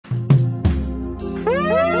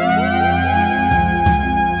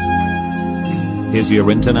Here's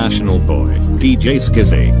your international boy,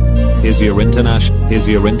 Djskilzzy. Here's your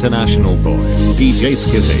international boy,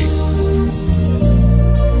 Djskilzzy.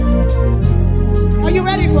 Are you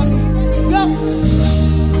ready for me? Go.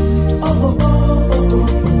 Oh, oh, oh, oh, oh,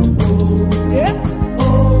 oh. Yeah. Oh,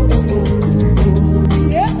 oh, oh, oh.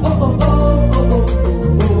 Yeah. Oh, oh, oh, oh,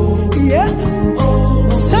 oh. Yeah. Oh,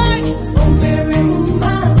 say. Oh, Mary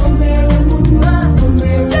Mumma, oh, Mary Mumma, oh,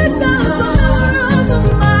 Mary Mumma. Jesus, oh,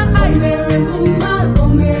 Mumma, I Mary Mumma, oh,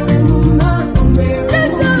 Mary Mumma, oh, Mary Mumma.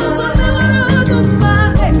 Jesus, oh, Mumma,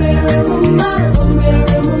 I Mary Mumma, oh,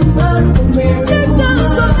 Mary Mumma, oh, Mary Mumma. Jesus,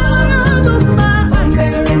 oh, Mumma, I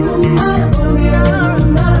Mary Mumma, oh, Mary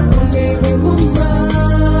Mumma, oh, Mary Mumma.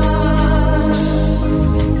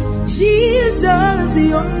 Jesus, the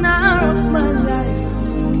owner of my life.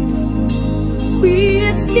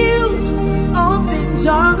 With you, all things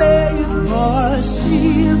are made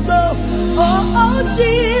possible. Oh, oh,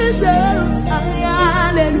 Jesus,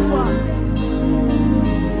 hallelujah.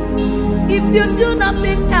 If you do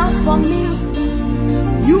nothing else for me,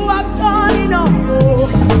 you have done enough. Oh,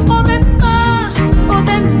 oh, Mema, oh,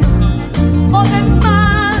 Mema, oh, Mema,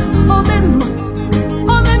 oh, Mema,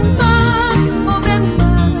 oh, Mema, oh, Mema.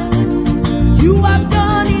 You have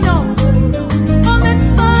done enough. Oh,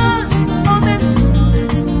 Mema, oh, Mema,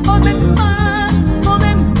 oh, Mema, oh,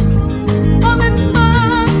 Mema, oh, Mema,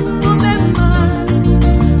 oh, Mema.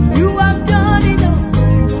 You have done enough.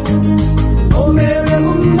 Oh, Mary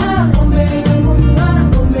Mumma, oh, Mary Mumma,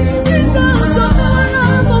 oh, Mary Jesus, oh, Mary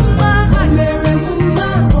Mumma, I Mary Mumma,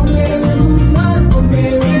 oh, Mary Mumma, oh,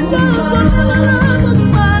 Mary Jesus, oh, Mary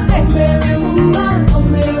Mumma, I Mary Mumma, oh,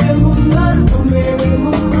 Mary Mumma, oh, Mary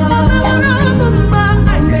Mumma, oh, Mary Mumma,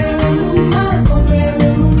 I Mary Mumma, oh, Mary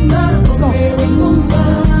Mumma, oh, Mary Mumma.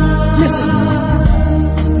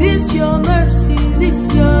 Listen, this your mercy, this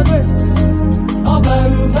your verse. Oh,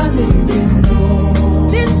 Baruba,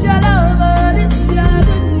 this your love, this your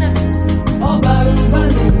goodness. Oh, Baruba,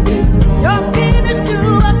 your finished to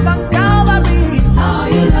work on Calvary. How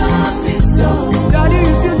you love me so. Daddy,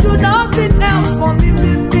 if you do nothing else for me,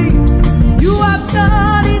 you have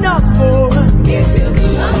done enough for. If you do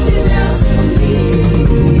nothing else for me,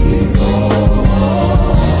 oh,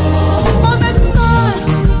 my God,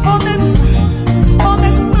 oh, my God, oh, my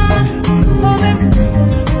God,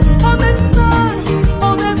 oh, my God,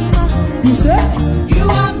 oh, my God. You say? You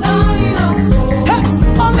have done enough for. Hey,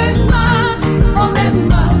 oh, my God, oh, my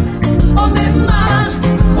God, oh, my God,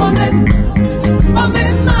 oh, my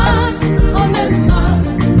God, oh, my God, oh,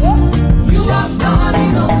 my God. You have done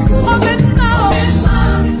enough for. Oh, my God, oh, my God,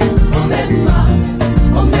 oh, my God,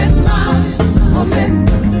 oh, my God, oh, my God, oh,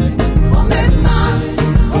 my God,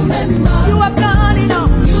 oh, my God. You have done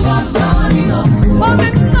enough. You have done enough for. Oh, my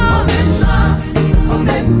God, oh, my God, oh,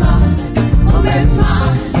 my God, oh, my God, oh, my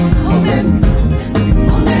God, oh, my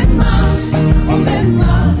God, oh, my God, oh, my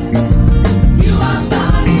God. You have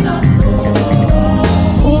done enough for.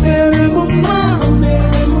 Oh, Mary Mumma, oh,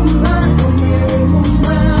 Mary Mumma, oh, Mary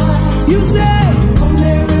Mumma. You say, oh,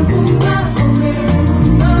 Mary Mumma, oh, Mary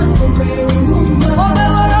Mumma, oh, Mary Mumma. Oh,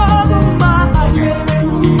 Mary Mumma, oh, Mary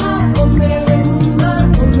Mumma, oh, Mary Mumma,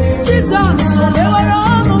 oh, Mary. Jesus, oh, Mary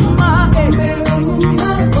Mumma, eh. Mary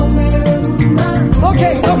Mumma, oh, Mary Mumma.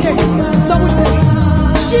 Okay, okay. So we say,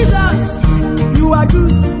 Jesus, you are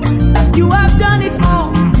good. You have done it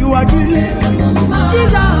all. You are good.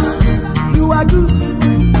 Jesus, you are good.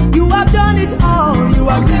 You have done it all. You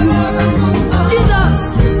are good. Jesus,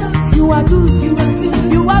 you are good.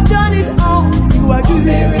 You have done it all. You are good.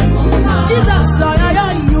 Jesus,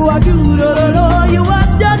 you are good. You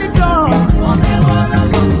have done it all.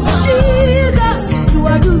 Jesus, you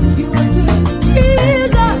are good.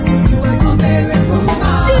 Jesus, you are good.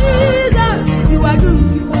 Jesus, you are good.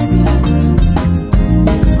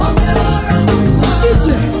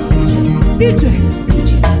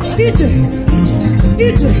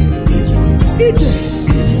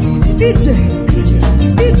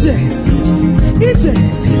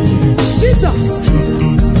 Jesus,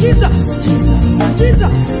 Jesus,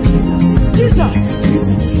 Jesus, Jesus,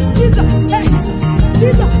 Jesus, hey,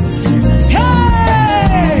 Jesus,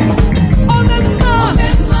 hey, oh,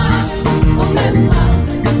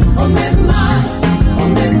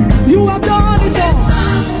 you have done it all.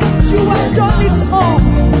 You have done it all.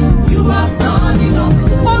 You have done it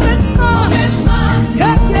all.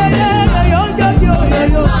 Yeah, yeah, yeah, yeah, yeah, yeah,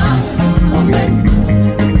 yeah.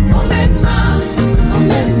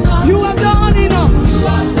 You have done enough. You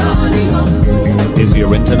have done enough. Is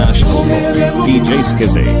your international boy,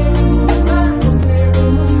 Djskilzzy.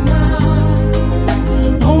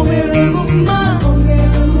 Oh, Mary Mumma, oh,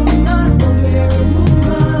 Mary Mumma, oh, Mary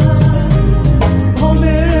Mumma, oh,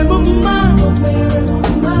 Mary Mumma, oh, Mary.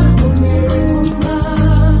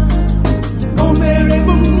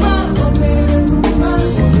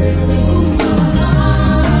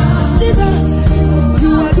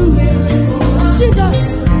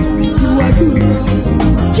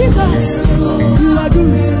 Jesus, you are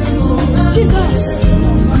good. Jesus,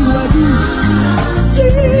 you are good.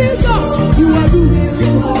 Jesus, you are good.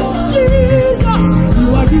 Jesus, you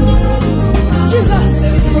are good. Jesus,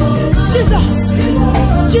 Jesus,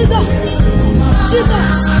 Jesus,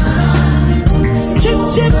 Jesus. Chim,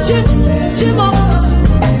 chim, chim, chim up.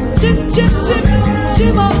 Chim, chim, chim,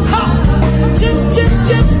 chim up. Ha. Chim, chim,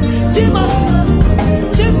 chim, chim up.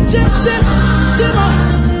 Chim, chim, chim, chim up.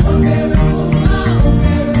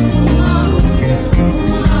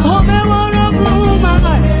 Oh, me wanna move my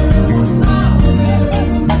life.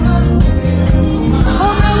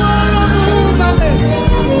 Oh, me wanna move my life.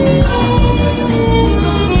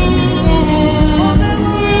 Oh, me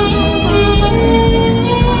wanna move my life.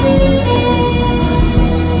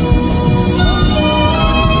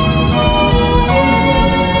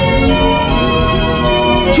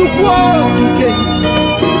 Judikay.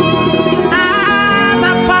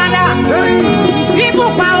 My father. Ibu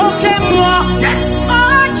pa oke mo. Yes.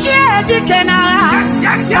 Judikay na.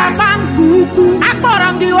 Yes. Kuku.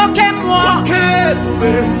 Akborong di oke mo.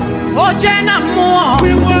 Oje na mo.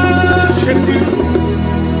 We worship you.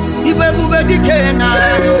 Ibe bube dike na.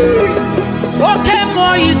 Oke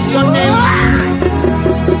mo is your name.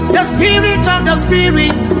 The spirit of the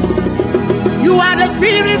spirit. You are the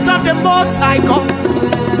spirit of the Most High God.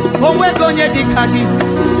 Oh, we're going to Judikay.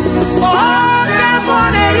 Oh,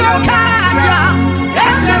 demone yokaja.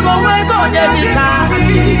 Esebo we're going to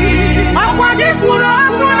Judikay. Okwadi kuro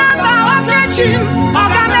akunamba okechim.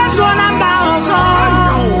 Ogamezo namba ozo.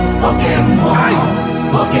 Okemo.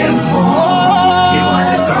 You are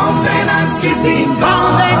the covenant keeping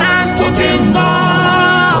God. Okemo.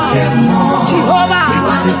 Jehovah. You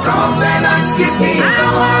are the covenant keeping God.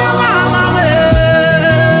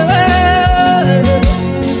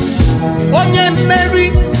 Mary,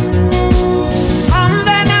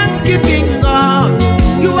 covenant keeping God.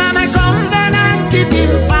 You are my covenant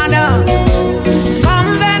keeping Father.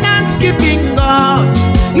 Covenant keeping God.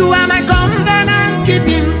 You are my covenant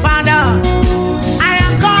keeping Father. I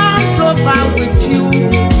have gone so far with you.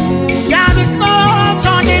 There is no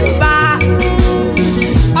turning back.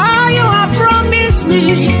 All you have promised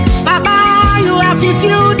me, Baba, you have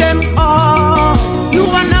fulfilled them all. You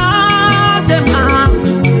are not a man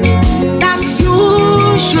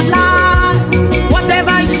should lie.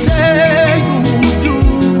 Whatever you say you do,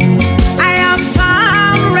 I have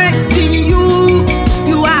found rest in you.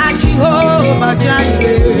 You are Jehovah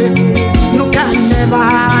Jireh. You can never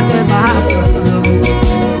fail.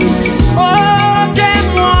 Oh,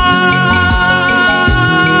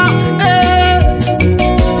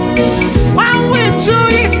 one with you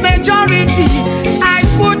is majority. I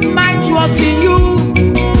put my trust in you.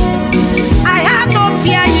 I have no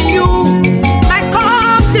fear in you.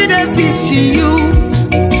 Is you,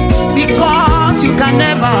 because you can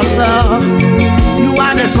never fail. You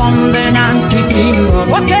are the covenant keeping God.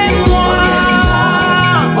 Okemo.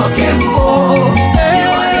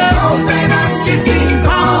 You are the covenant keeping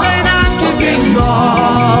God.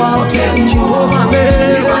 Jehovah,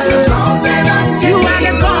 you are the covenant keeping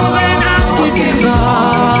God. You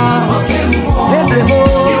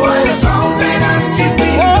are the covenant keeping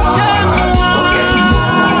God.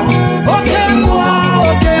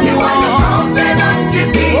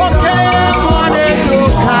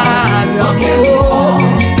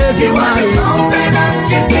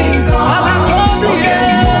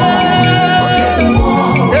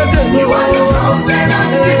 You are the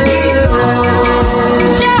covenant keeping God.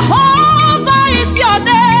 Jehovah is your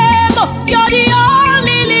name. You're the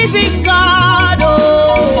only living God.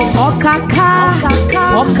 Oh,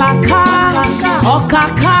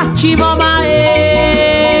 Okaka, Chimoma.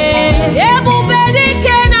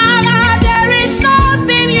 There is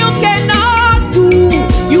nothing you cannot do.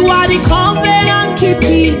 You are the covenant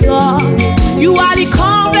keeping God. You are the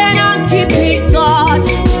covenant keeping God.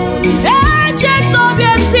 Agents of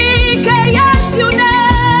your sick, yes, you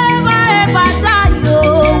never ever die.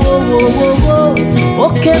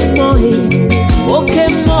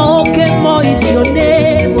 Okemo is your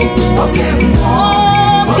name. Okemo.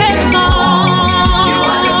 You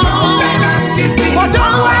are the covenant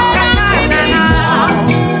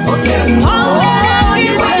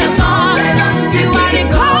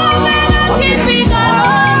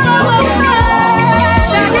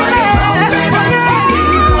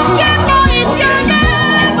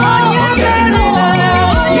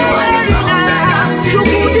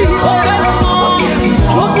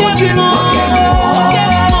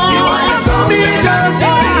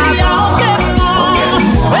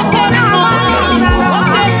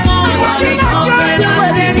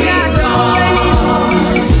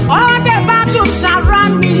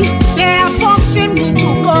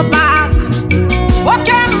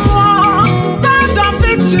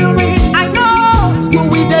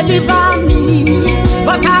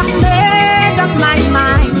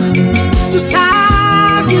to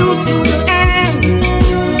serve you to the end.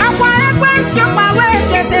 Covenant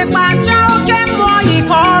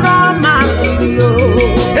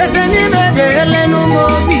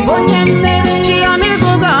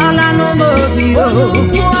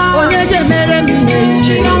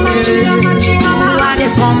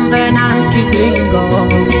keeping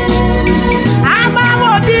God.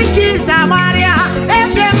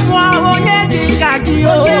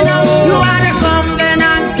 You are the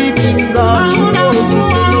covenant keeping God.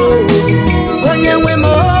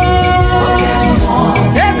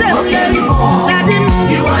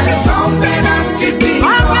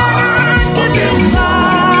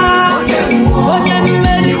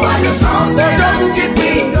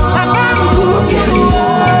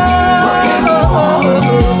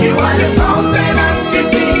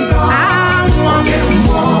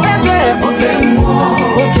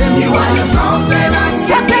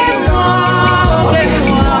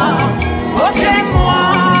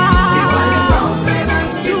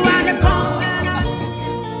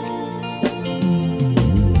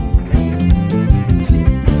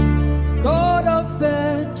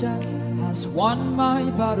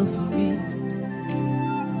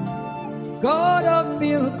 God of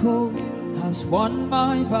miracle has won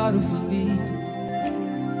my battle for me.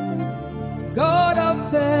 God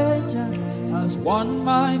of vengeance has won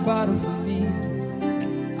my battle for me.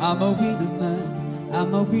 I'm a winner man,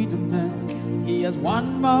 I'm a winner man. He has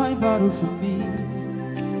won my battle for me.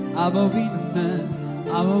 I'm a winner man,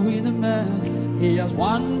 I'm a winner man. He has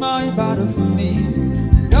won my battle for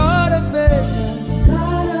me. God of vengeance,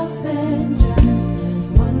 God of vengeance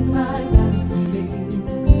has won my battle for me.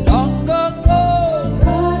 Long ago,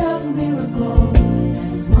 God of miracle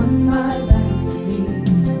has won my battle for me.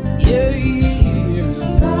 yeah,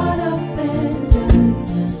 yeah. God of vengeance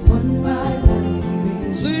has won my battle for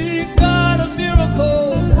me. Sing God of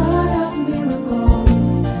miracle. God of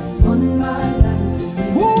miracle has won my battle for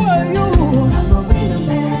me. Who are you? I'm a winner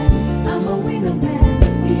man, I'm a winner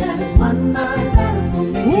man. He has won my battle for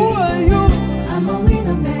me. Who are you? I'm a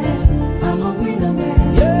winner man, I'm a winner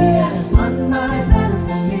man. Yeah. He has won my battle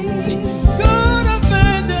for me. Sing God of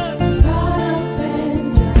vengeance. God of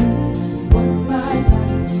vengeance has won my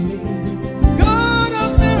battle for me. God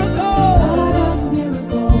of miracle. God of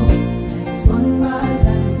miracle has won my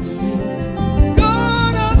battle for me.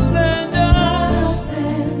 God of vengeance. God of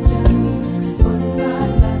vengeance has won my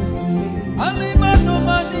battle for me. Alimano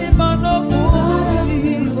manimano God of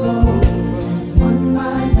miracle has won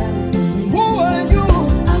my battle for me. Who are you?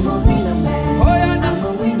 I'm a winner man. Oh, yeah, I'm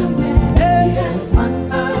a winner man. Hey. He has won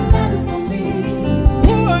my battle for me.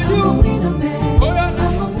 Who are I'm a you? winner man. Oh, yeah.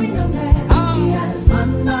 I'm a winner man. Ah. He has won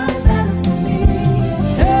my battle for me.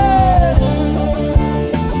 Hey.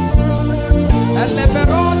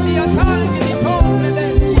 Eleveroni atangi ni tombe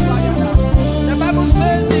deski bayana. The Bible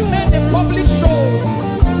says he made a public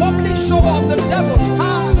show of the devil.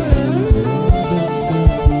 Ah.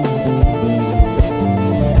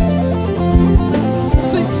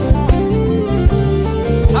 Sing.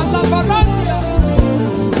 Alabarandia.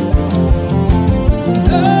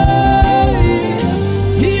 Hey.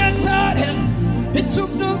 He entered him. He took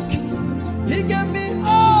the keys. He gave me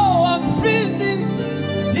all. I'm free indeed.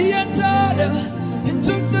 He entered him. He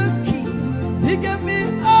took the keys. He gave me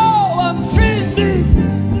all. I'm free indeed.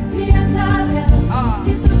 He entered hell. Ah.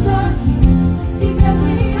 He took the keys. He gave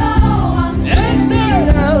me all. I'm free.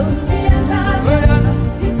 Entered hell. He entered hell.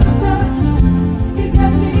 He took the keys. He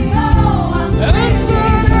gave me all. I'm free.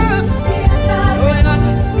 Entered hell. He entered hell.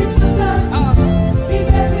 He took the Ah. keys. He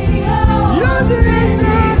gave me all. You I'm did free. it.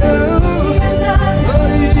 He entered hell.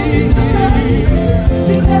 He took the keys.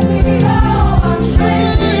 He gave me all. I'm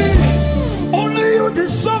free. Only you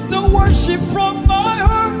deserve the worship from my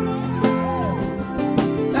heart.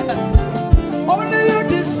 Only you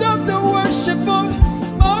deserve the worship of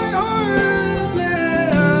my heart.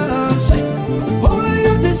 Yeah. Say, only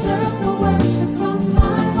you deserve. Deserve the worship from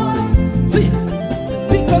my heart. See,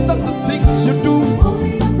 because of the things you do.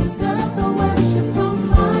 Only you deserve the worship from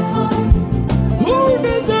my heart. Who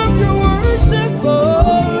deserve your worship,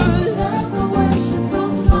 boy? Deserve the worship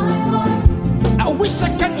from my heart. I wish I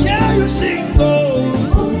could hear you sing, boy.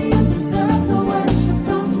 Only you deserve the worship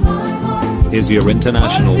from my heart. Is your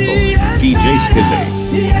international boy, Djskilzzy.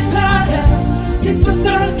 He entered hell, he took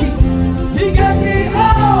the key, he gave me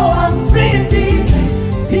all, I'm free indeed.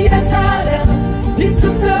 He entered hell, he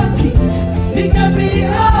took the keys, he gave me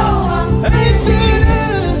all, I'm free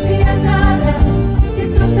indeed. He entered hell. He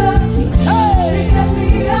took the keys. Hey. He gave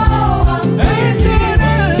me all. I'm free. Free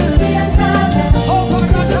indeed. He entered hell. Oh my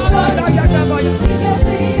God, He gave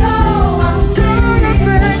me all. I'm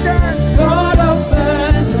free. God of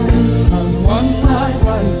vengeance has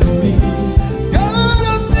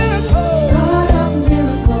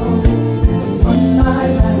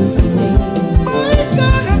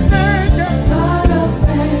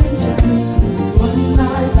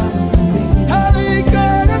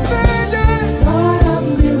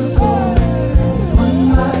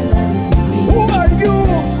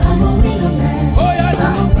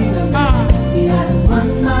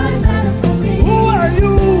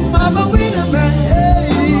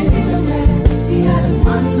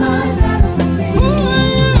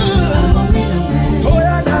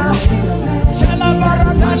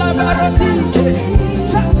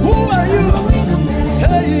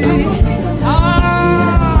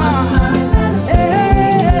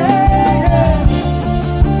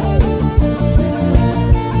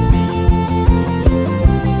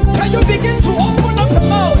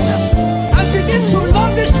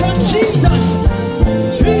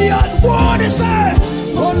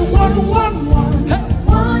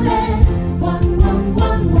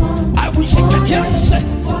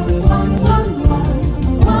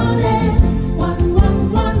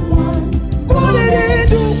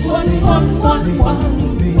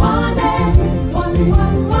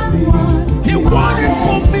He won it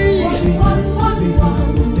for me.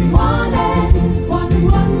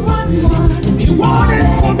 He won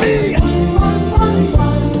it for me.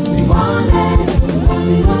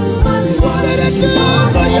 What did it do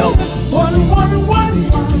for you?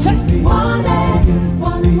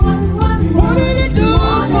 What did it do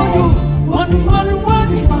for you?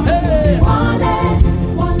 Hey.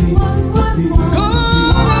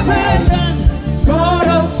 God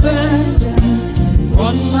of vengeance,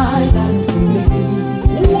 won my life for me.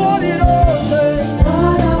 what did it all say?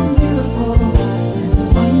 God of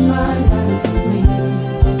miracles, won my life for me.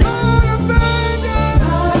 God of vengeance,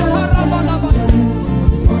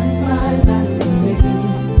 Won my life for me.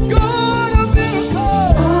 God of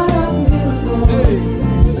miracles. God of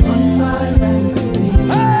miracles, won my life for me.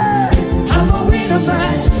 Hey, I'm a winner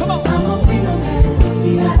man. Come on. I'm a winner man.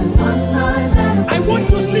 He has won my life. I want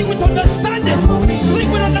to sing with understanding.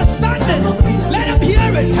 Sing with understanding. Let him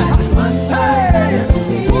hear it. Hey,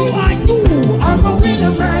 who are you? I'm a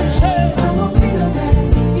winner man. Say, I'm a winner man.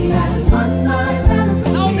 He has won my life for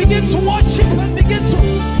me. now begin to worship and begin to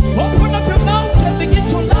open up your mouth and begin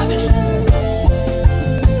to lavish.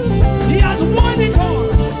 He has won it all.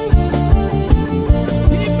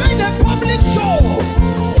 He made a public show.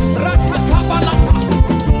 Ratakabalata.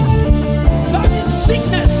 That means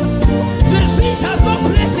sickness, disease has no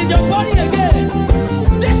place in your body again.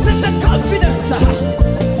 This is the confidence.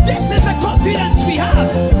 This is the confidence we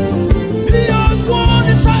have. He has won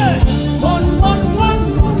it. Say, one.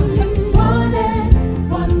 Say,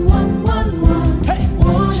 hey,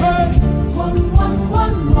 say,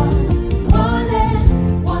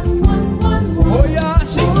 oh yeah,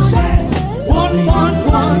 sing, say, one.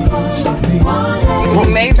 Say,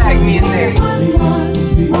 Maybach music.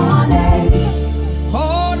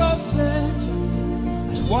 God of vengeance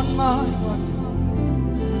has won my life.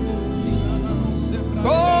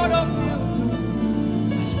 God of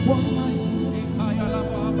miracles has won my life.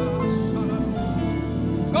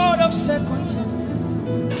 God of second chance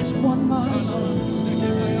has won my life.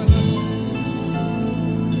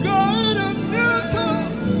 God of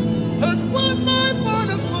miracles has won my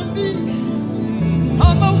mother for me.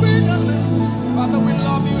 I'm a winner man. Father, we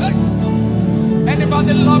love you.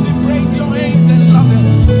 Anybody love you? Raise your hands and love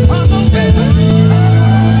him. I'm a winner.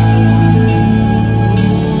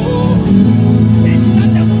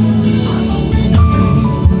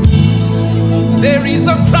 There is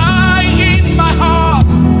a cry in my heart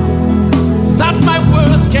that my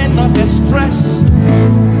words cannot express.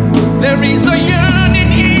 There is a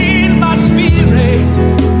yearning in my spirit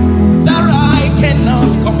that I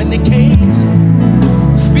cannot communicate.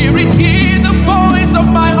 Spirit, hear the voice of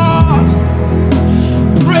my heart.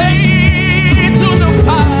 Pray to the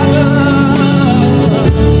Father.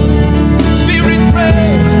 Spirit,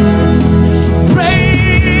 pray.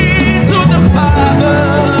 Pray to the Father.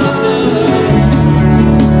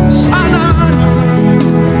 Shanan,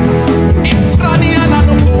 Ifraniana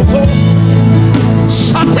no Boko,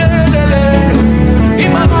 Shatelele.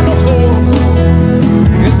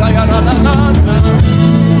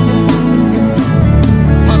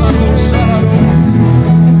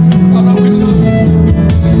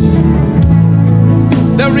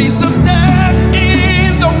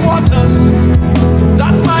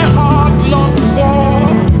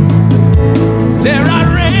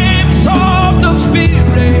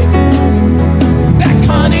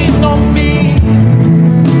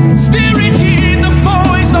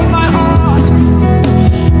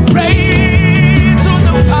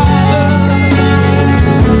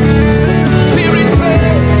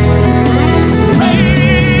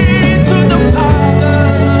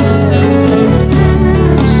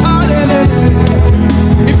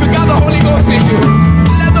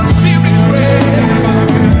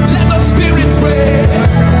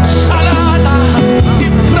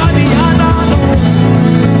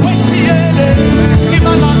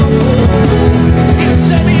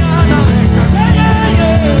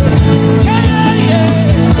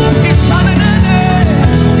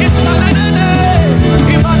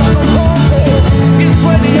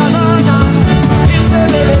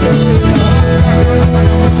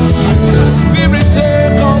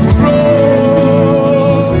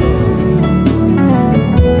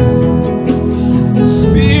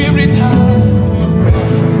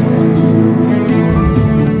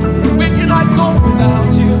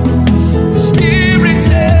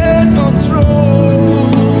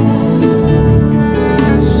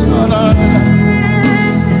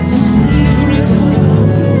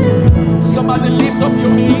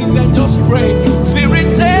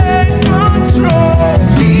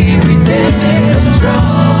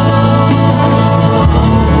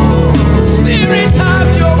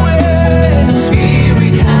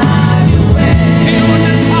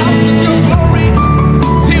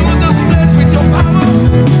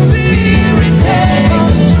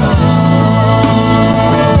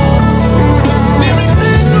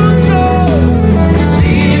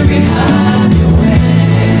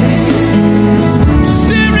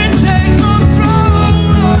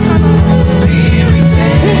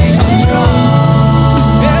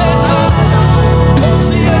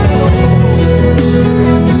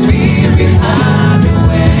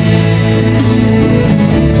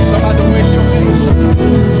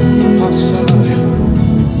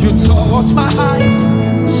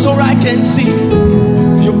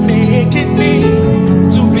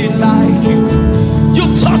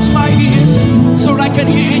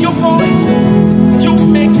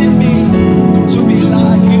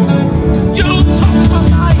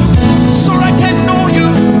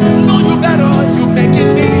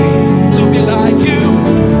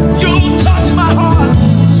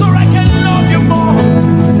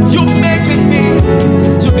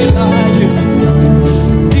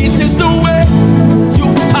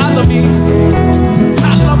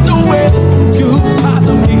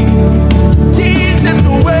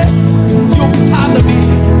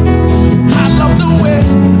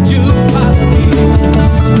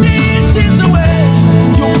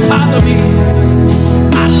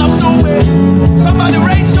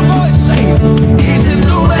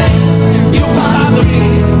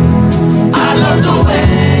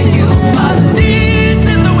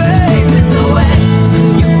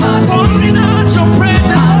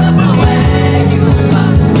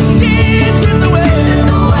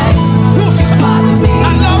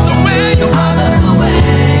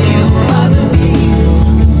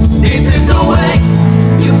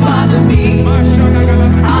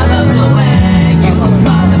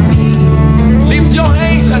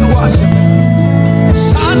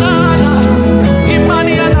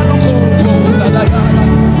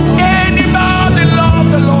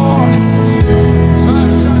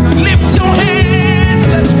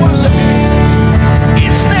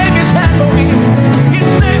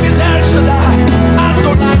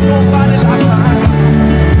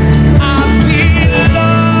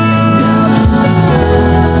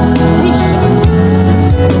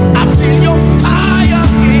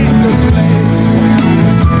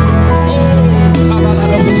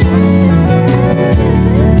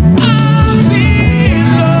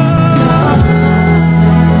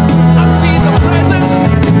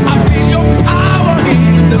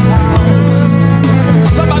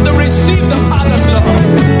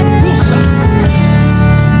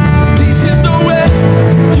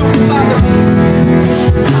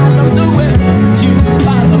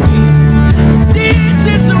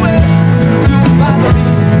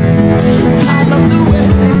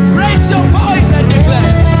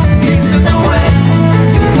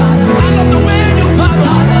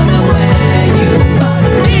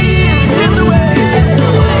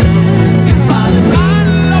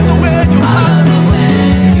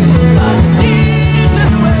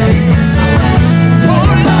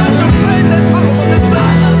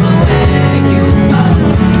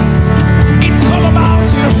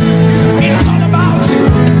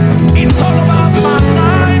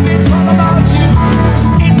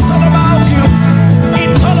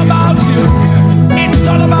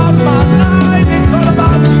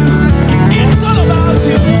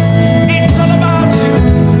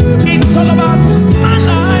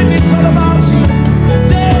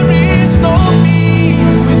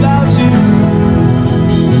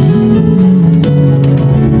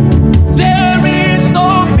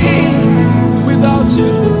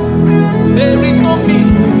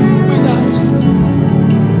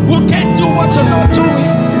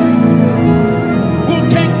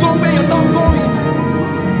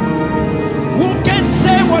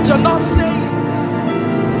 what you're not saying.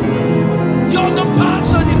 You're the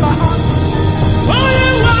passion in my heart.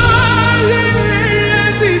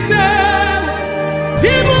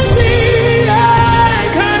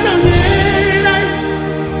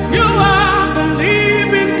 You are the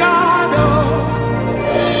living God.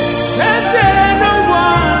 There's no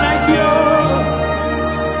one like you.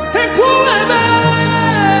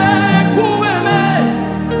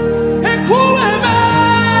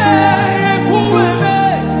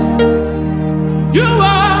 You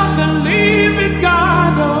are the living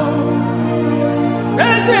God.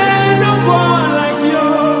 There's no one like you.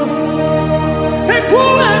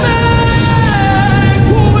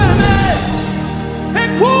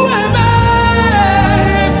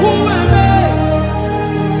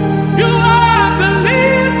 You are the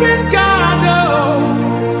living God.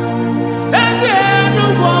 There's no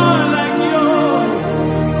one like you.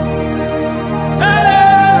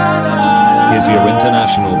 Here's your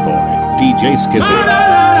international boy, Djskilzzy.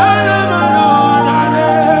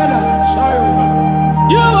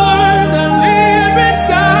 You are the living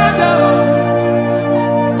God.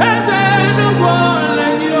 There's no one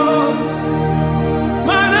like you.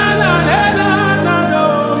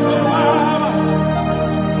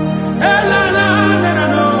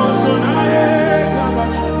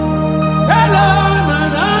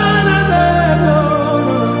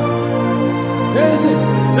 There's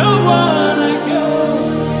no one like you.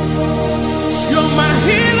 You're my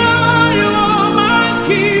healer, you are my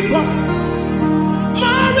keeper,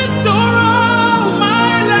 my restorer,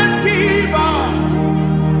 my life keeper.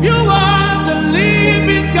 You are the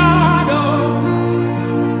living God.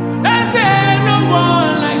 There's no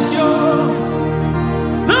one like you.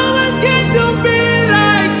 No one can do me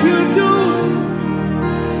like you do.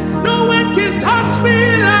 No one can touch me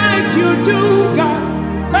like you do, God.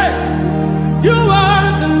 Hey, you are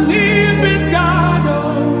the living God.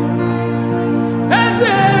 There's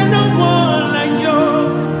no one like you.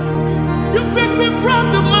 You picked me from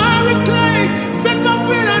the miry clay, set my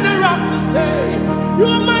feet on the rock to stay. You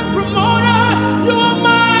are my promoter, you are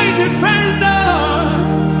my defender.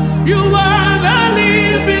 You are the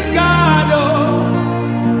living God.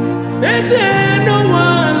 There's no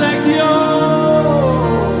one like you.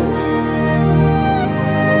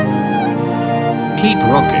 Keep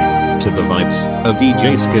rocking to the vibes of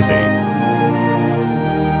Djskilzzy.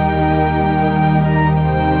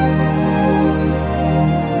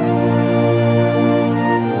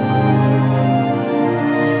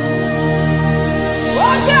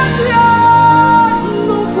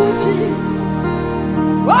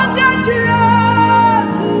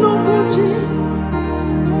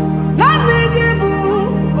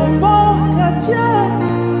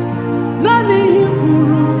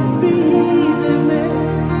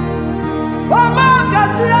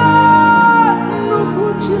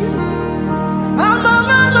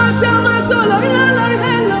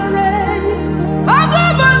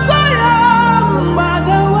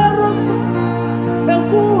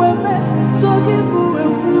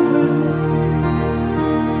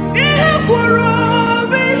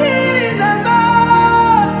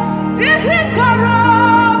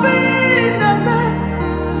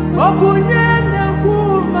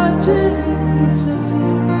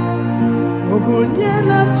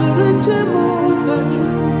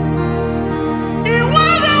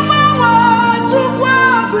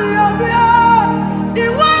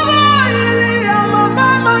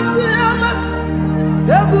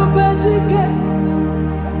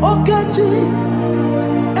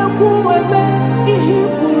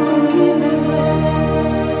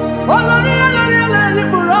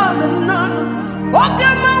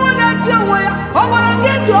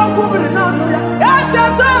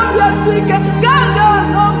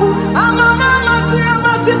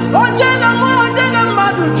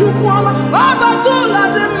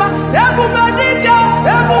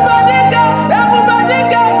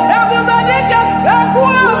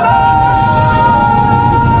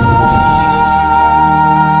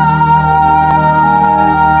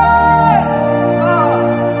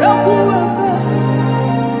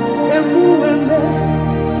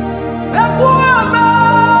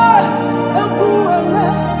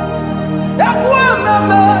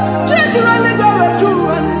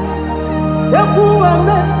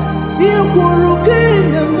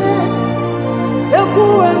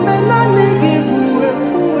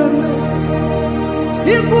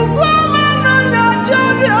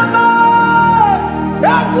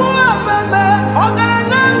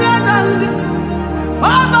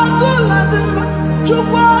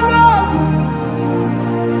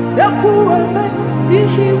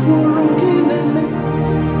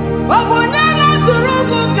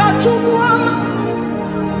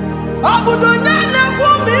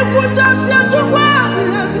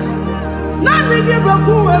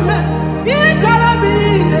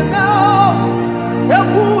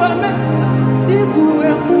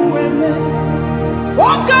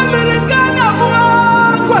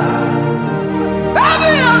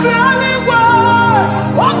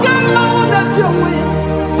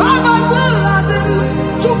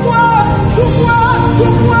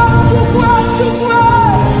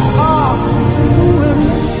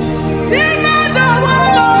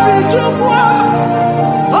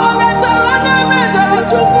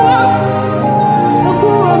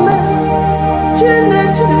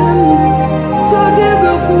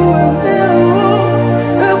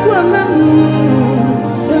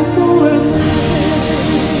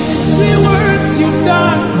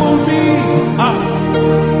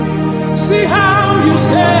 See how you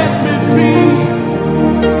set me free.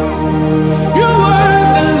 You were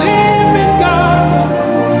the living God.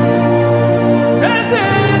 There's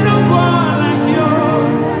ain't no one like you.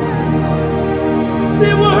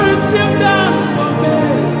 See what you've done for me.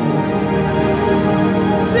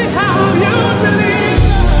 See how you deliver me.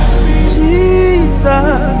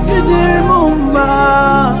 Jesus, Idirumba.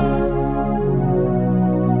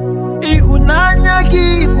 Ihunanya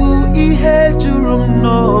gibu ihe jurum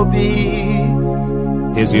nobi.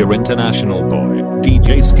 Here's your international boy,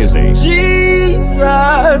 Djskilzzy.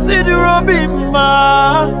 Jesus, Idirumba.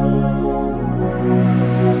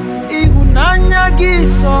 Ihunanya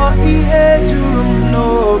giso ihe jurum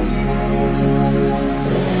nobi.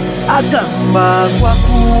 Agamba kwa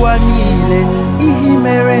kuwa nile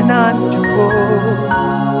ihimere nantuo.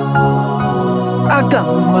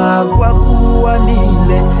 Agamba kwa kuwa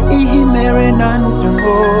nile ihimere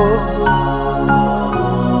nantuo.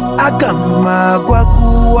 Agamba kwa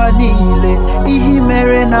kuwa nile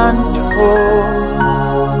ihimere nantuo.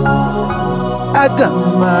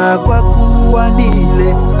 Agamba kwa kuwa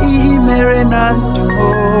nile ihimere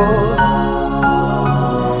nantuo.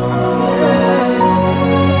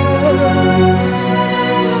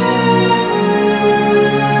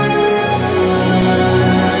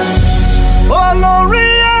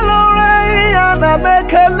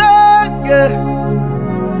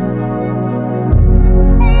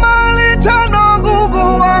 Malitano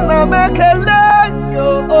gugu wana mekele yo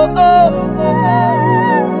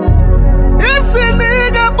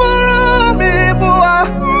isiniga buru mibua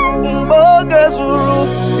mboge zuru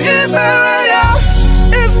imereya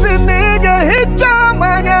isiniga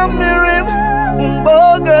hijamanya mirim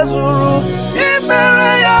mboge zuru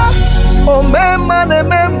imereya omema ne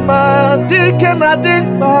memba dike na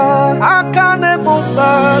dimba akane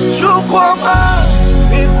bumba chukwama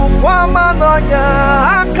ikukwama nonya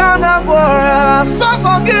akana gwara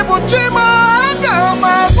soso gibu chima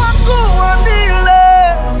agama kwaku wanile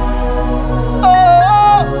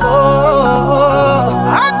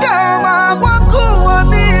agama kwaku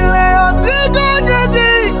wanile otigo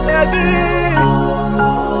nyeji kebi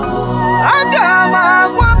agama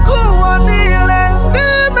kwaku wanile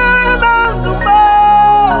imere na ndumba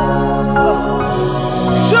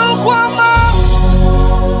chukwama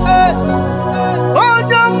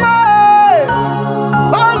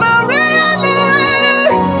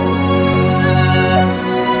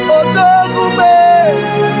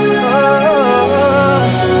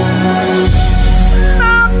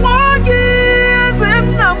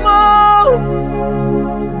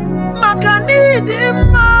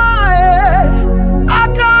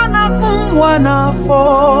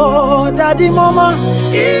Daddy mama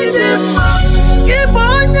idima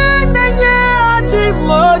kibonye nenye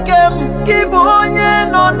atimokem kibonye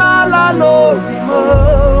nonala lori mo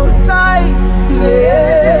tai le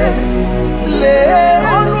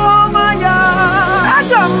oroma ya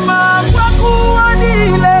agama kwakuwa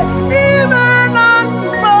nile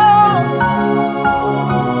imenantumo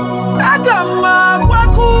agama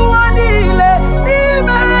kwakuwa nile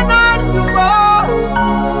imenantumo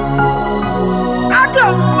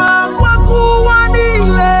agama kwakuwa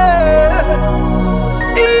nile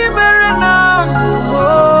imenantumo.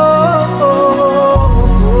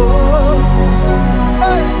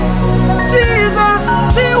 Jesus,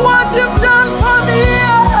 see what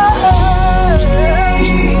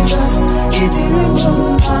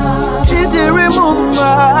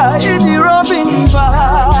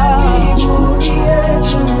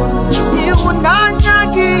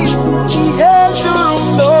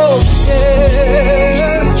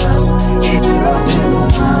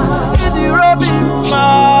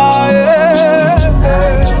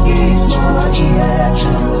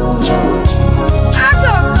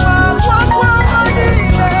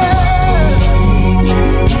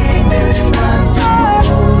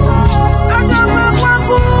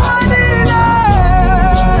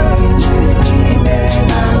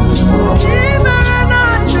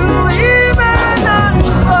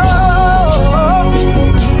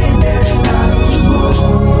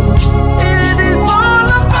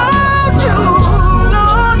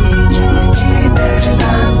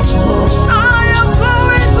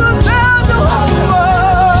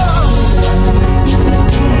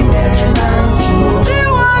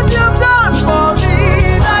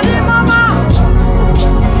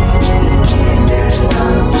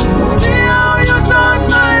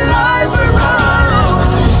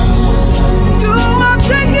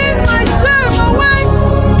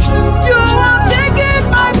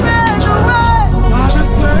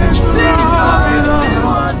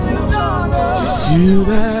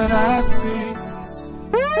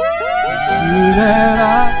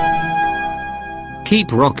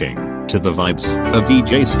Keep rocking to the vibes of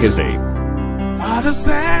Djskilzzy. At the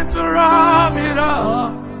center of it all,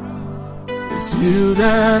 it's you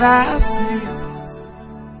that I see.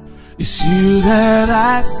 It's you that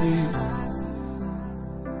I see.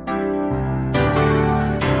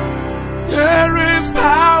 There is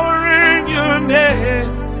power in your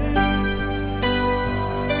name.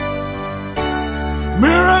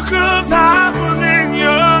 Miracles happen in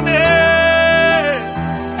your name.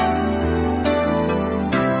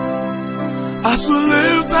 As we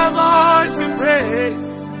lift our voice in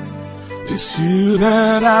praise, it's you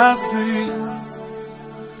that I see.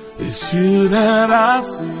 It's you that I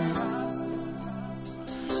see.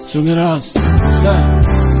 Sing it out. Say.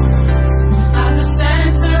 At the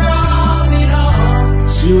center of it all,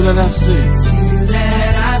 It's you that I see. it's you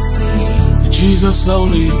that I see. Jesus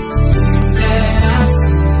only. It's you that I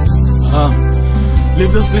see.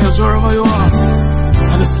 Lift those hands wherever you are.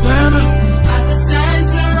 At the center At the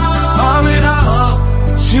center of it all,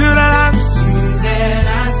 it's you that I see. you that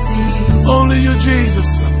I see. Only you, Jesus.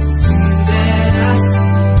 It's you that I see.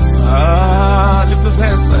 Lift those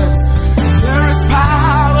hands. Say, there is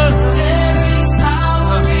power. There is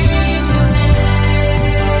power in your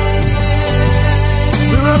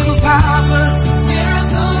name. Miracles happen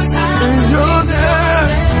Miracles in happen your name.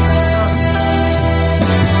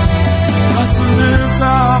 As we lift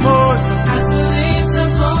our voice, as we lift a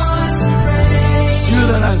voice and praise. it's you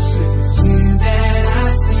that I see. It's you that I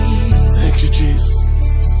see. Thank you, Jesus.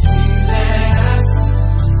 It's you that I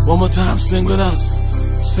see. One more time, sing with us.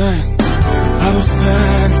 Sing. At the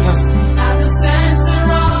center. At the center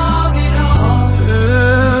of it all,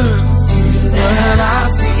 it's you that I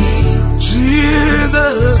see.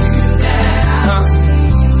 Jesus. It's you that I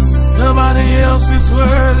see. Nobody else is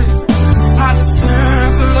worthy. At the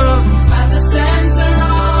center, Lord. At the center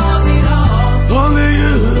of it all, Only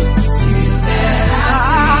you. it's you that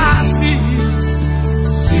I see.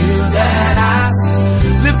 It's you that I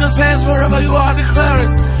see. Lift those hands wherever you are,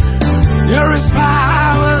 declaring there is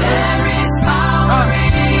power. There is power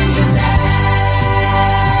in your name.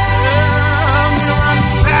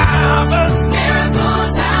 Miracles happen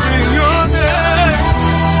Miracles in happen your name.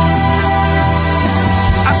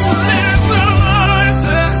 As we lift our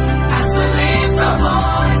voices, as we lift a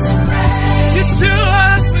voice and praise. it's you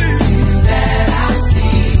I see. It's you that I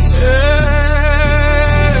see. Yeah.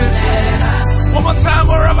 That I see. One more time,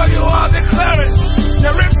 wherever you are, declaring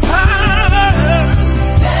there is power.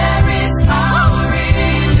 There is power in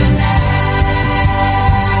your name.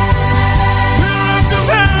 Miracles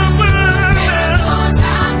happen. Miracles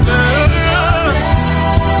happen.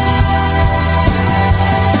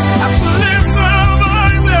 As we lift our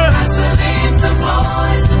voices, As we lift a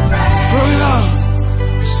voice and praise. bring it on.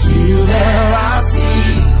 See you there, I see.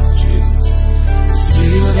 Jesus. See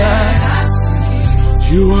you there. That I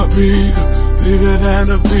see. You are bigger, bigger than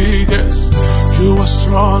the biggest. You are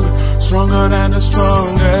stronger, stronger than the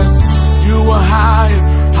strongest. You are higher,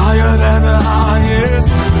 higher than the highest.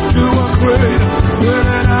 You are greater,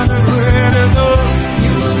 greater than the greatest.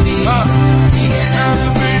 You will be bigger than the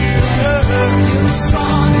biggest. You are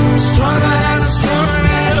strong, Stronger than the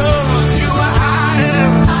strongest. You are higher,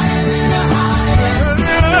 higher than the highest.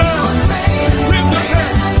 You are greater, lift those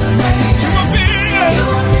hands. than the greatest. You are bigger, You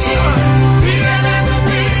are bigger, bigger than the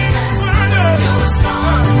biggest. You are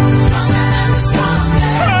strong, stronger than the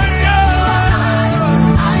strongest. higher,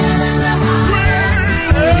 Higher than the highest. You are greater,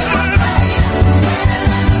 greater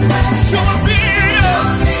than the greatest. you are bigger.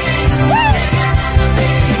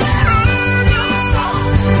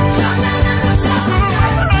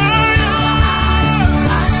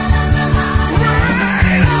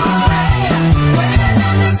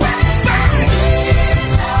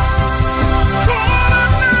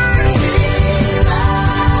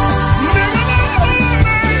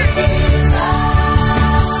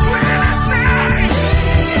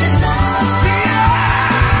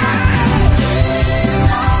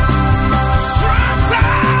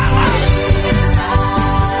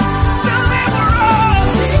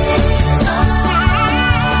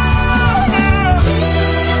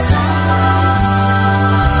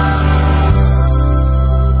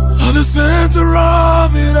 The center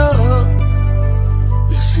of it all,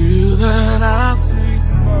 it's you that I see.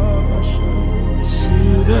 It's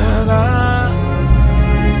you that I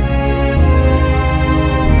see.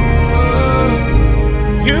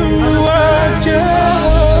 You are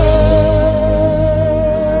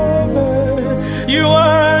Jehovah. You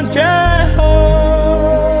are Jehovah.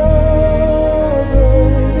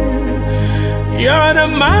 You're the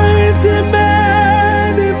mighty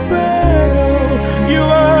man in battle. You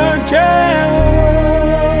are Jehovah.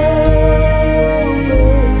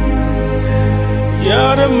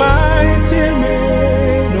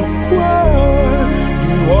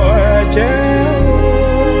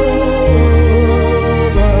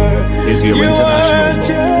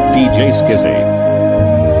 Djskilzzy.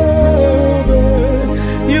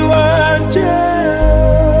 You are Jehovah.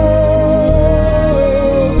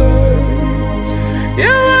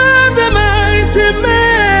 You are the mighty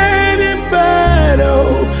man in battle.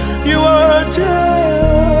 You are Jehovah.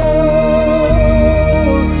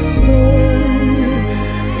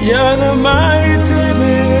 You're the mighty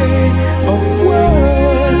man of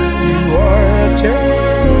war. You are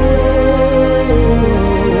Jehovah.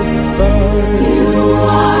 You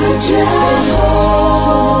are Jehovah.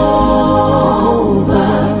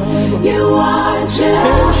 You are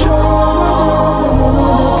Jehovah.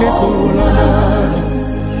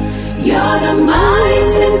 You're the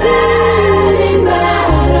mighty man in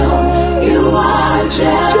battle. You are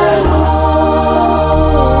Jehovah.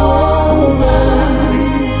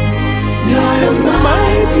 You're the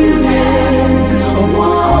mighty man of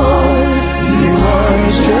war. You are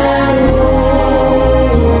Jehovah.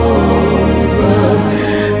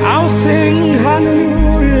 I'll sing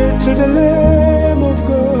hallelujah to the Lamb of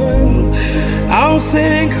God. I'll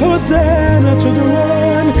sing Hosanna to the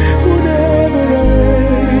one who never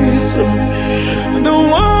dies, the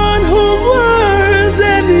one who was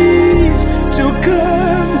and is to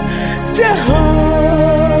come, Jehovah,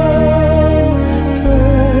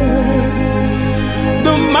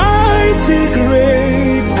 the mighty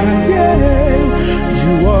great I am.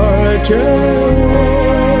 You are Jehovah.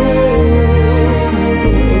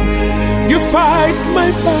 You fight my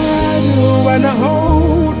battle and I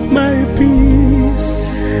hold my peace.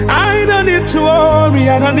 I don't need to worry,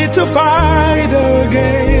 I don't need to fight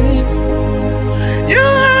again. You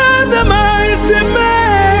are the mighty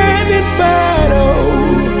man in battle.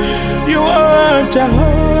 You are Jehovah.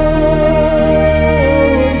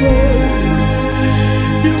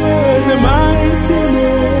 You are the mighty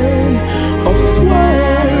man of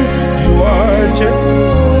war. You are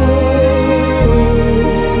Jehovah.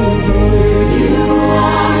 You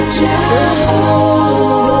are Jehovah.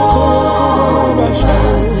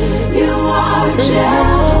 You are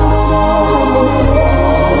Jehovah.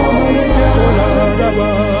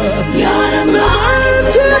 You're the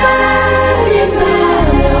mighty man in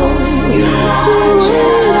battle. You are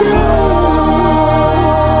Jehovah.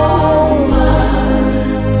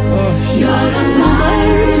 You're the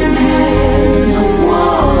mighty man of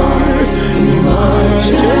war. You are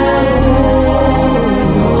Jehovah.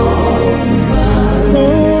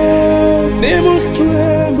 Oh, they must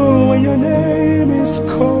tremble when your name is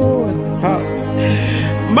called.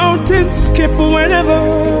 Mountains skip whenever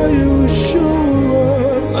you show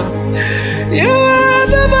up. You are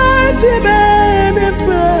the mighty man in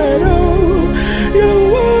battle. You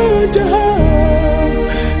are Jehovah,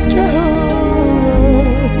 Jehovah,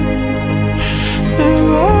 the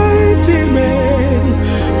mighty man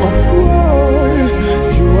of war.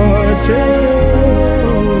 You are Jehovah,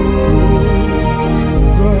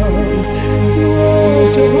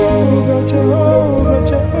 Jehovah,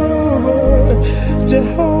 Jehovah,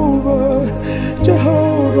 Jehovah,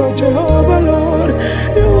 Jehovah, Jehovah, Lord.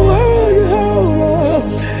 You are Jehovah,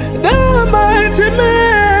 the mighty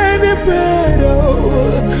man in battle.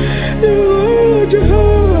 You are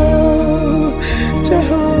Jehovah,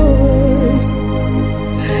 Jehovah,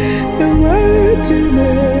 the mighty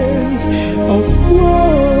man of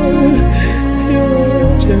war. You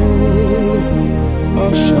are Jehovah.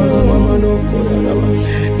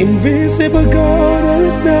 Invisible God, there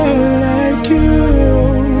is none like you.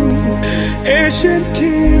 Ancient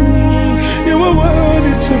King, you are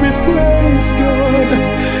worthy to be praised, God.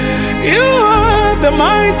 You are the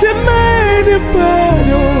mighty man in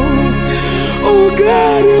battle. Oh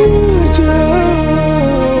God, you are Jehovah,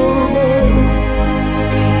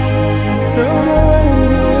 the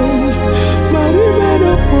mighty man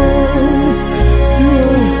of war. You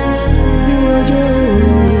are Jehovah.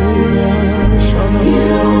 You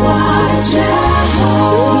are Jehovah.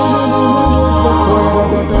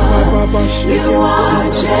 You are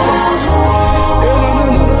Jehovah.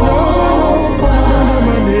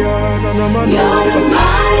 You're the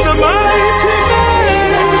mighty man.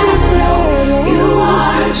 You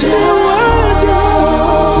are Jehovah.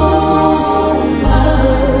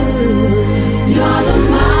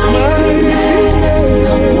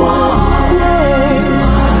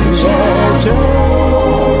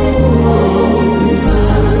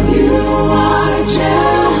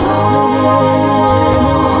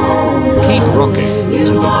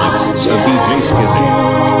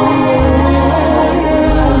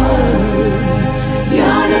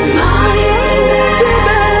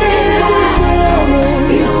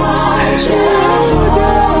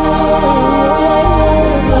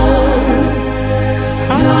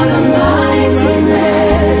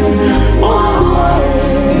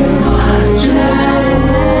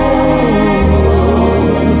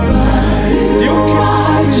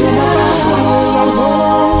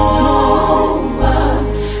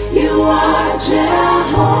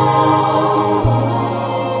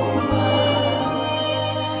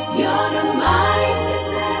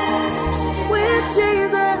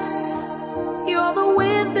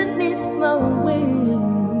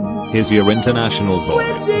 Here's your international boy,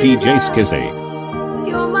 Djskilzzy.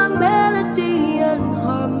 You're my melody and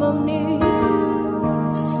harmony.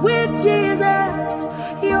 Sweet Jesus,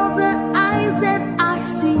 you're the eyes that I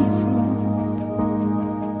see through.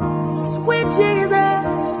 Sweet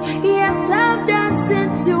Jesus, yes, I'm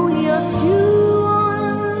dancing to your tune.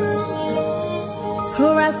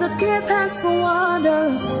 For as the deer pants for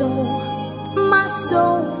water, so my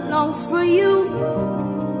soul longs for you.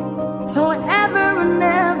 Forever and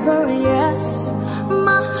ever, yes,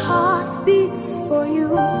 my heart beats for you.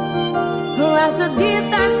 For as the deer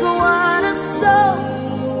pants for water, so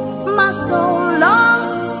my soul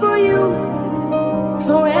longs for you.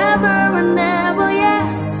 Forever and ever,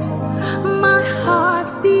 yes, my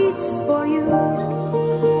heart beats for you.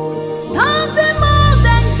 Something more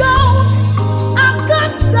than gold, I've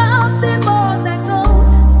got something more than gold.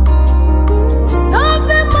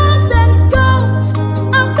 Something more than gold,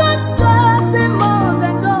 I've got something more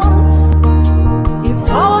than gold. If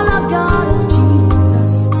all I've got is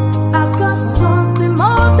Jesus, I've got something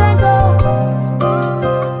more than gold.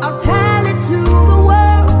 I'll tell it to the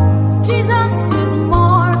world, Jesus is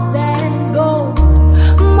more than gold.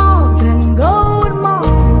 More than gold, more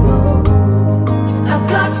than gold. I've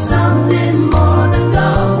got something more than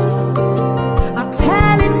gold. I'll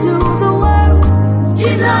tell it to the world,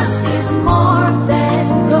 Jesus is more than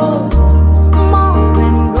gold. More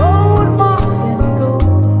than gold, more than gold.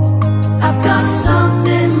 I've got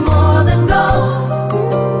something more than gold.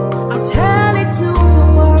 I'll tell it to the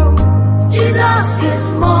world, Jesus is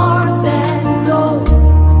more than gold.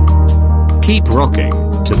 Keep rocking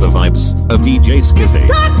to the vibes of Djskilzzy. It's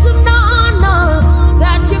such an honor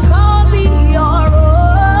that you call me your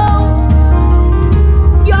own.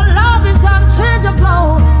 Your love is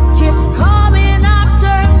unchangeable, keeps coming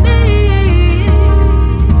after me.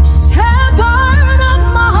 Shepherd of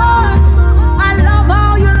my heart, I love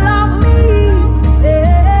how you love me.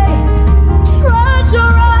 Hey.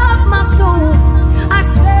 Treasure of my soul, I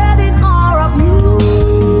stand in awe of you.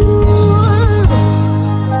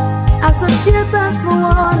 As the deer pants for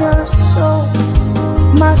water, so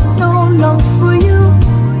my soul longs for you.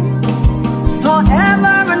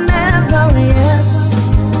 Forever and ever, yes,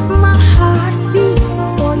 my heart beats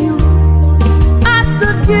for you. As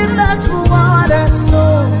the deer pants for water, so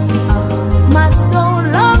my soul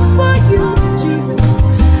longs for you, Jesus.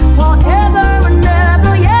 Forever and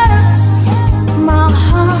ever, yes, my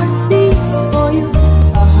heart beats for you.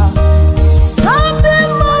 Something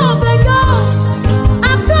more than gold,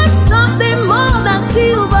 I've got something more than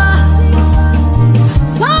silver.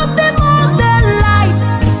 Something more than life,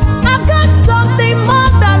 I've got something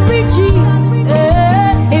more than riches.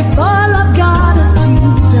 If all I've got is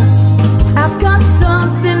Jesus, I've got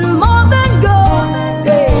something more than gold.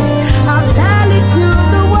 I'll tell it to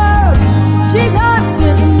the world, Jesus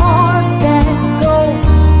is more than gold.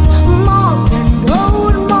 More than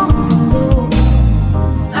gold, more than gold.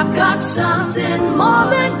 I've got something more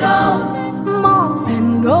than gold. More than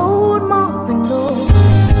gold, more than gold.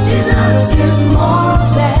 Jesus is more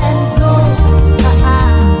than gold.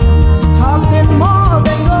 Something more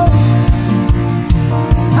than gold.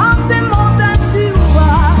 Something more than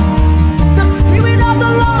silver. The Spirit of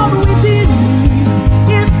the Lord within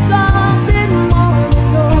me is something more than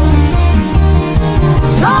gold.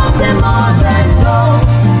 Something more than gold.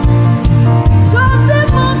 Something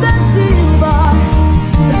more than silver.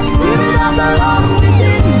 The Spirit of the Lord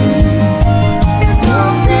within me is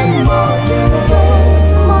something more than gold.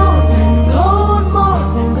 More than gold, more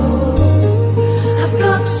than gold. I've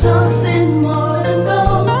got something more than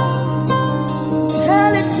gold.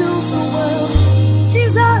 Tell it to the world,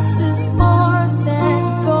 Jesus is more than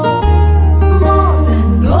gold. More than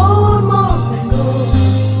gold, more than gold.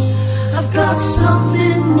 I've got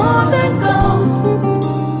something more than gold.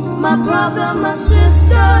 My brother, my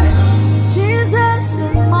sister, Jesus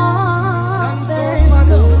is more than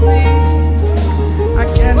gold. I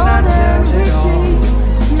cannot tell it all.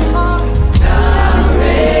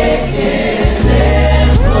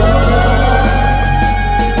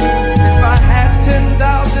 If I had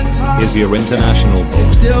 10,000 times, Here's your international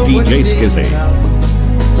boy, still wouldn't be Djskilzzy. enough.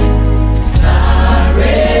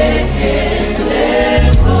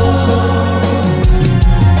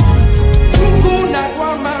 Tuku na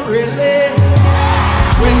kwama really.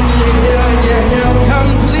 When you hear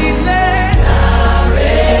completely.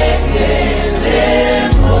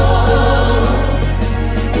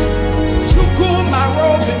 Tuku my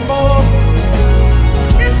robe more.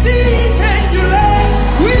 If he can do that,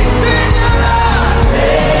 we sing.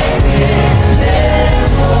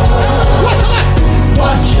 What's that?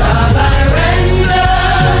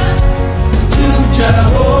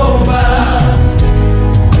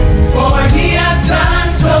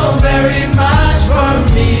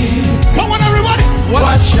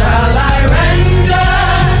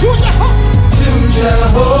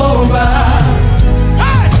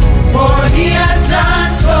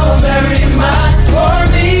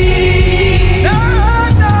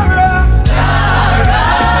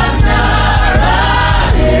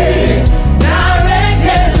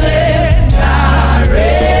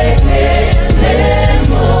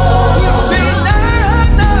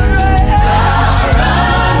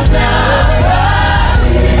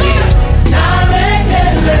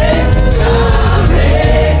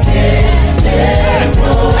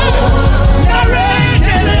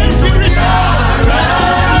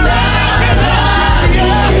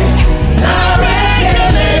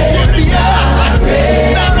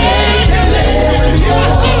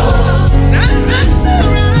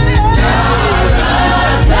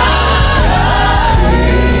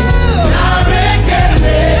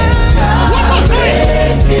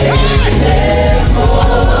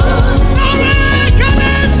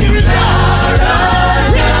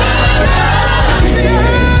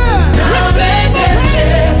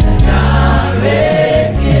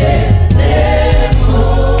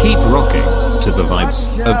 the vibes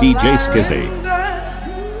of Djskilzzy.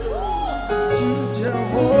 To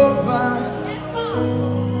Jehovah,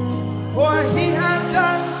 for he had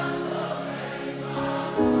done.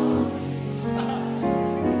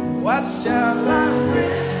 What shall I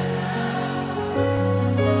bring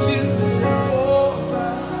to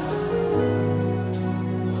Jehovah?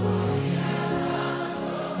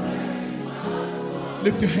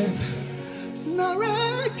 Lift your hands.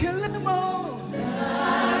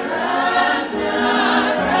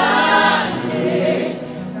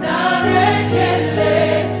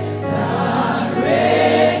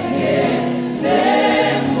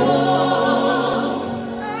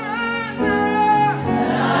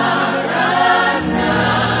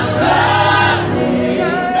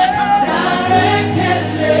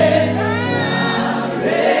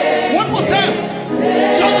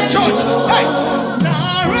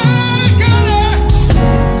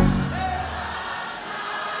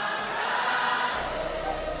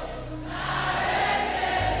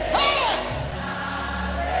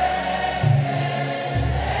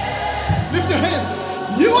 Lift your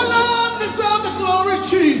hands. You alone deserve the glory,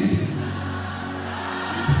 Jesus.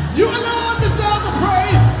 You alone deserve the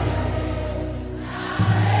praise.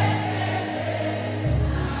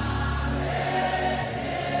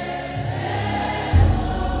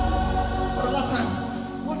 For the last time,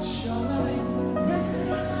 what shall I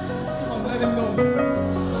render? Come on, let him know.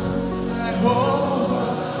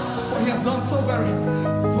 For he has done so very.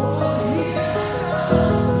 For he has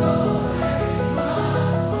done so much.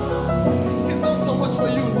 He's done so much for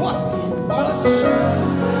you. What shall I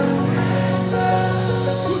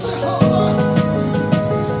render to Jehovah?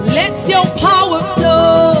 Let your power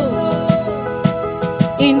flow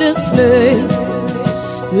in this place.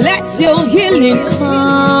 Let your healing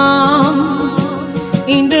come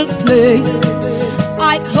in this place.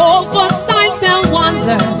 I call for signs and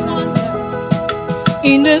wonders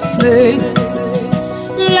in this place.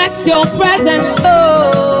 Let your presence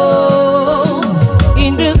show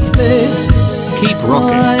in this place. Keep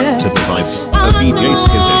rocking to the vibes of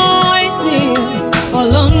Djskilzzy. Anointing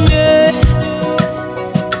follow me.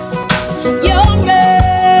 Your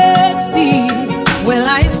mercy will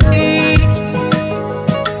I see,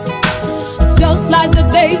 just like the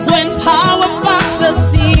days when power parted the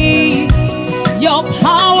sea. Your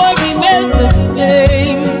power remains the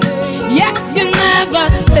same. Yes, you never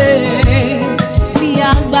change. Fi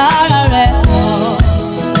agbára rẹ̀ hàn,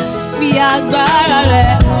 fi agbára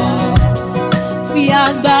rẹ̀ hàn, fi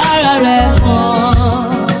agbára rẹ̀ hàn.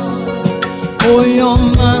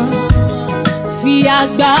 Oyoma, fi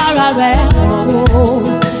agbára rẹ̀ hàn,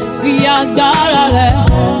 fi agbára rẹ̀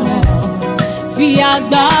hàn, fi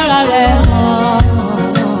agbára rẹ̀ hàn.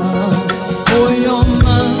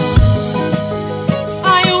 Oyoma,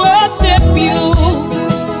 I worship you,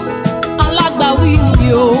 alágbàwí mi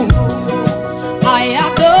o. I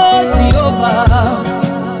adore Jehovah,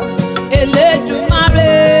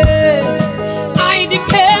 Elédùmarè. I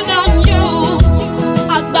depend on you,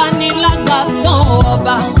 agbanilágbàtàn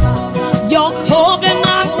ọba. Your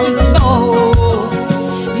covenant is sure.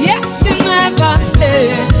 Yes, you never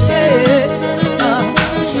change.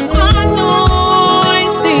 I know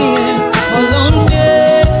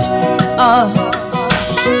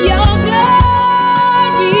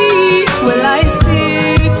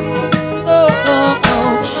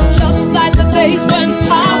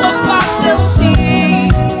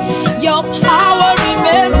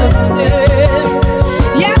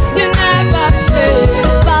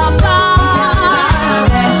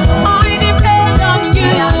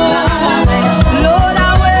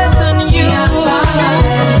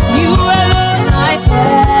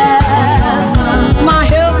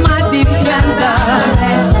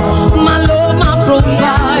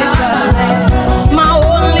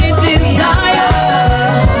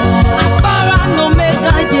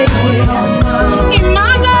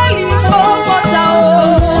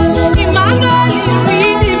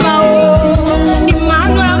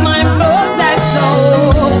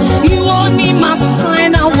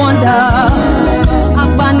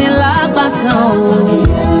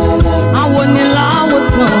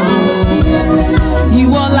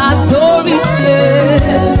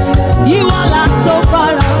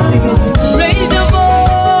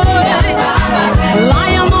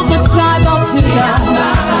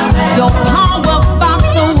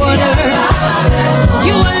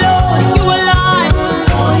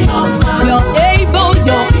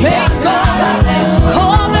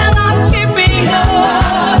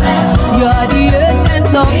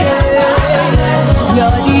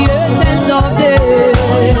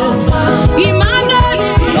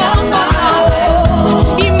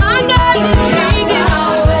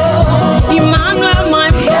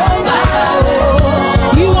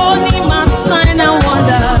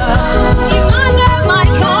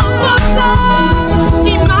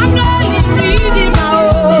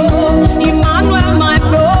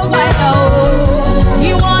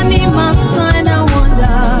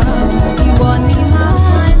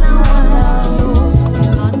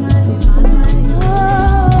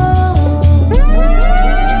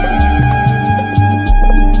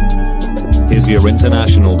your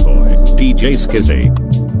international boy, Djskilzzy.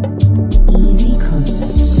 Easy concept.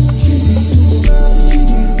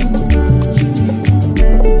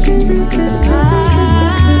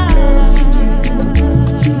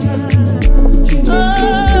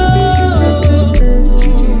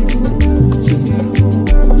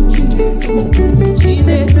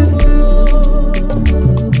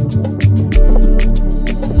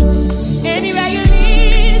 Anywhere you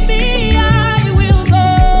lead me, I will go.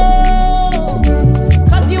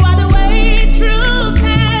 'Cause you are the way, truth,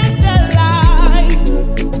 and the light.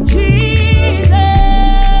 Jesus,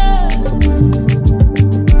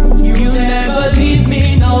 you never leave me,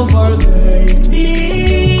 no forsake me.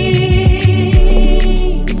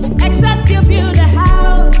 Except you build a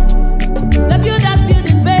house, the builders build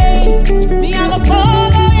in vain. Me, I go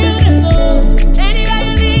follow you to go. Anywhere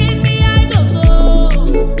you lead me, I go go.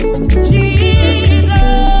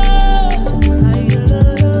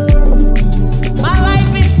 My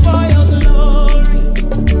life is for your glory,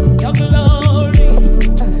 your glory.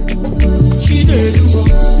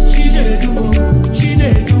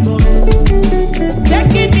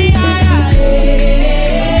 Taking me higher,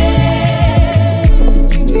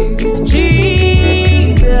 Jesus.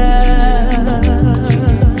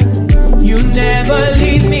 You never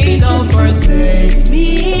leave me, no forsake me.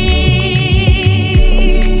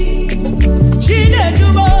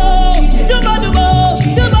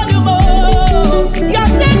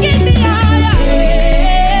 You're taking me higher,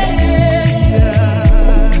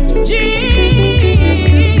 Jesus.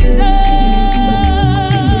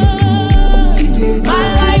 My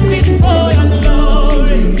life is for your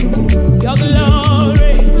glory, your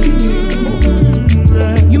glory.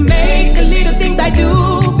 You make the little things I do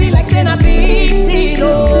be like saying a big thing.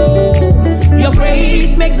 Oh, your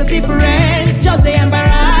grace makes a difference, just they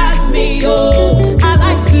embarrass me. Oh, I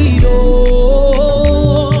like it. Oh,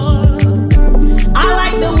 I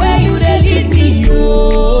like the way you they lead me.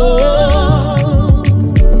 Oh,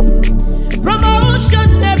 promotion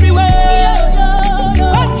everywhere,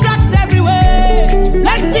 contract everywhere,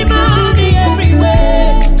 plenty money everywhere.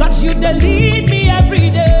 'Cause you they lead me every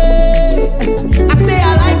day. I say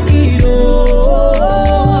I like it. Oh,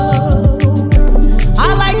 I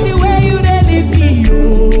like the way you they lead me. Oh,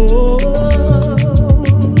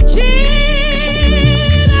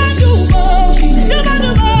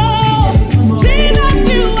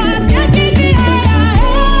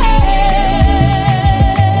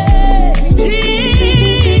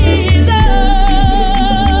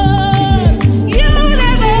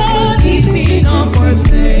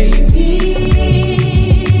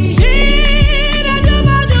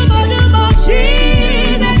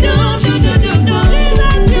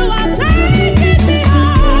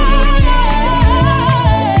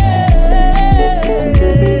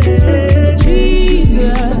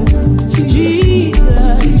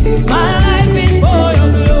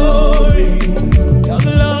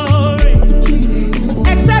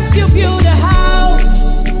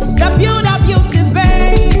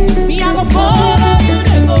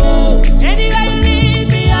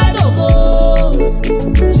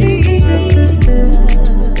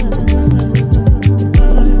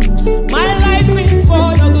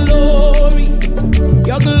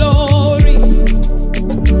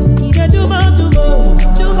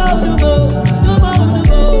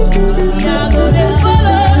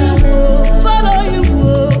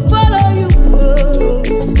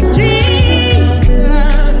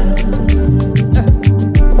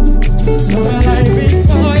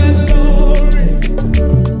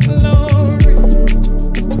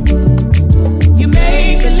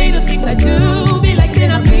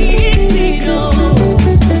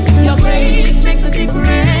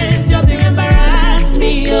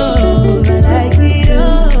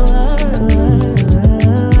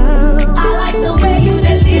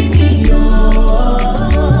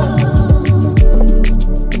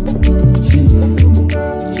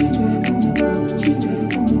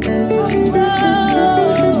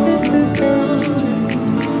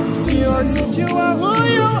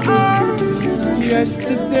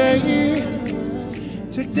 yesterday,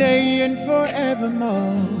 today and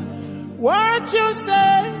forevermore. What you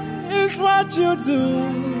say is what you do.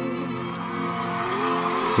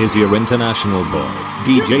 Here's your international boy,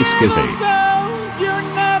 Djskilzzy. You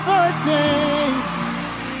never change.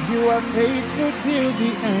 You are faithful till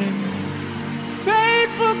the end.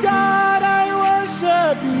 Faithful God, I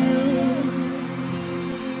worship you.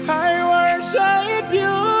 I worship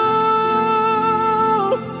you.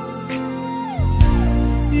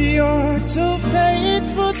 You're too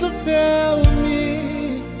faithful to fail me.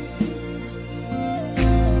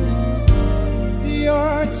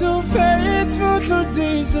 You're too faithful. faithful to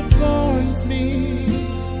disappoint me.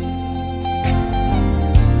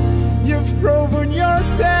 You've proven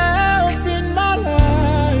yourself in my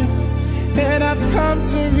life, and I've come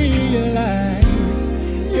to realize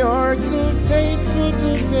you're too faithful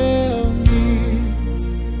to fail me.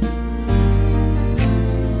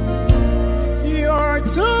 You're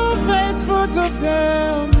too faithful to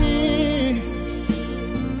fail me.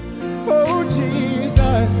 Oh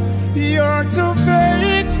Jesus, you're too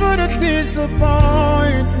faithful to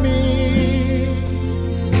disappoint me.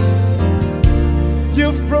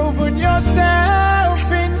 You've proven yourself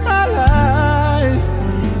in my life,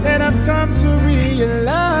 and I've come to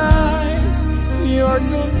realize you're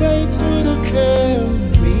too faithful to fail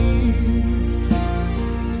me.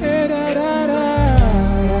 Da, da, da,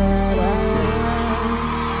 da, da.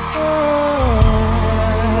 Oh,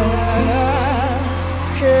 da, da,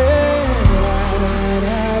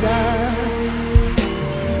 da, da.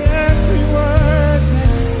 Yes, we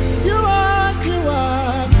worship. You are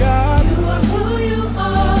God. You are who you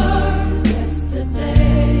are.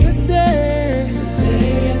 Yesterday, Today,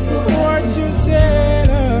 and forever. what you say,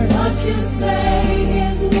 Lord. What you say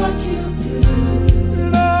is what you do.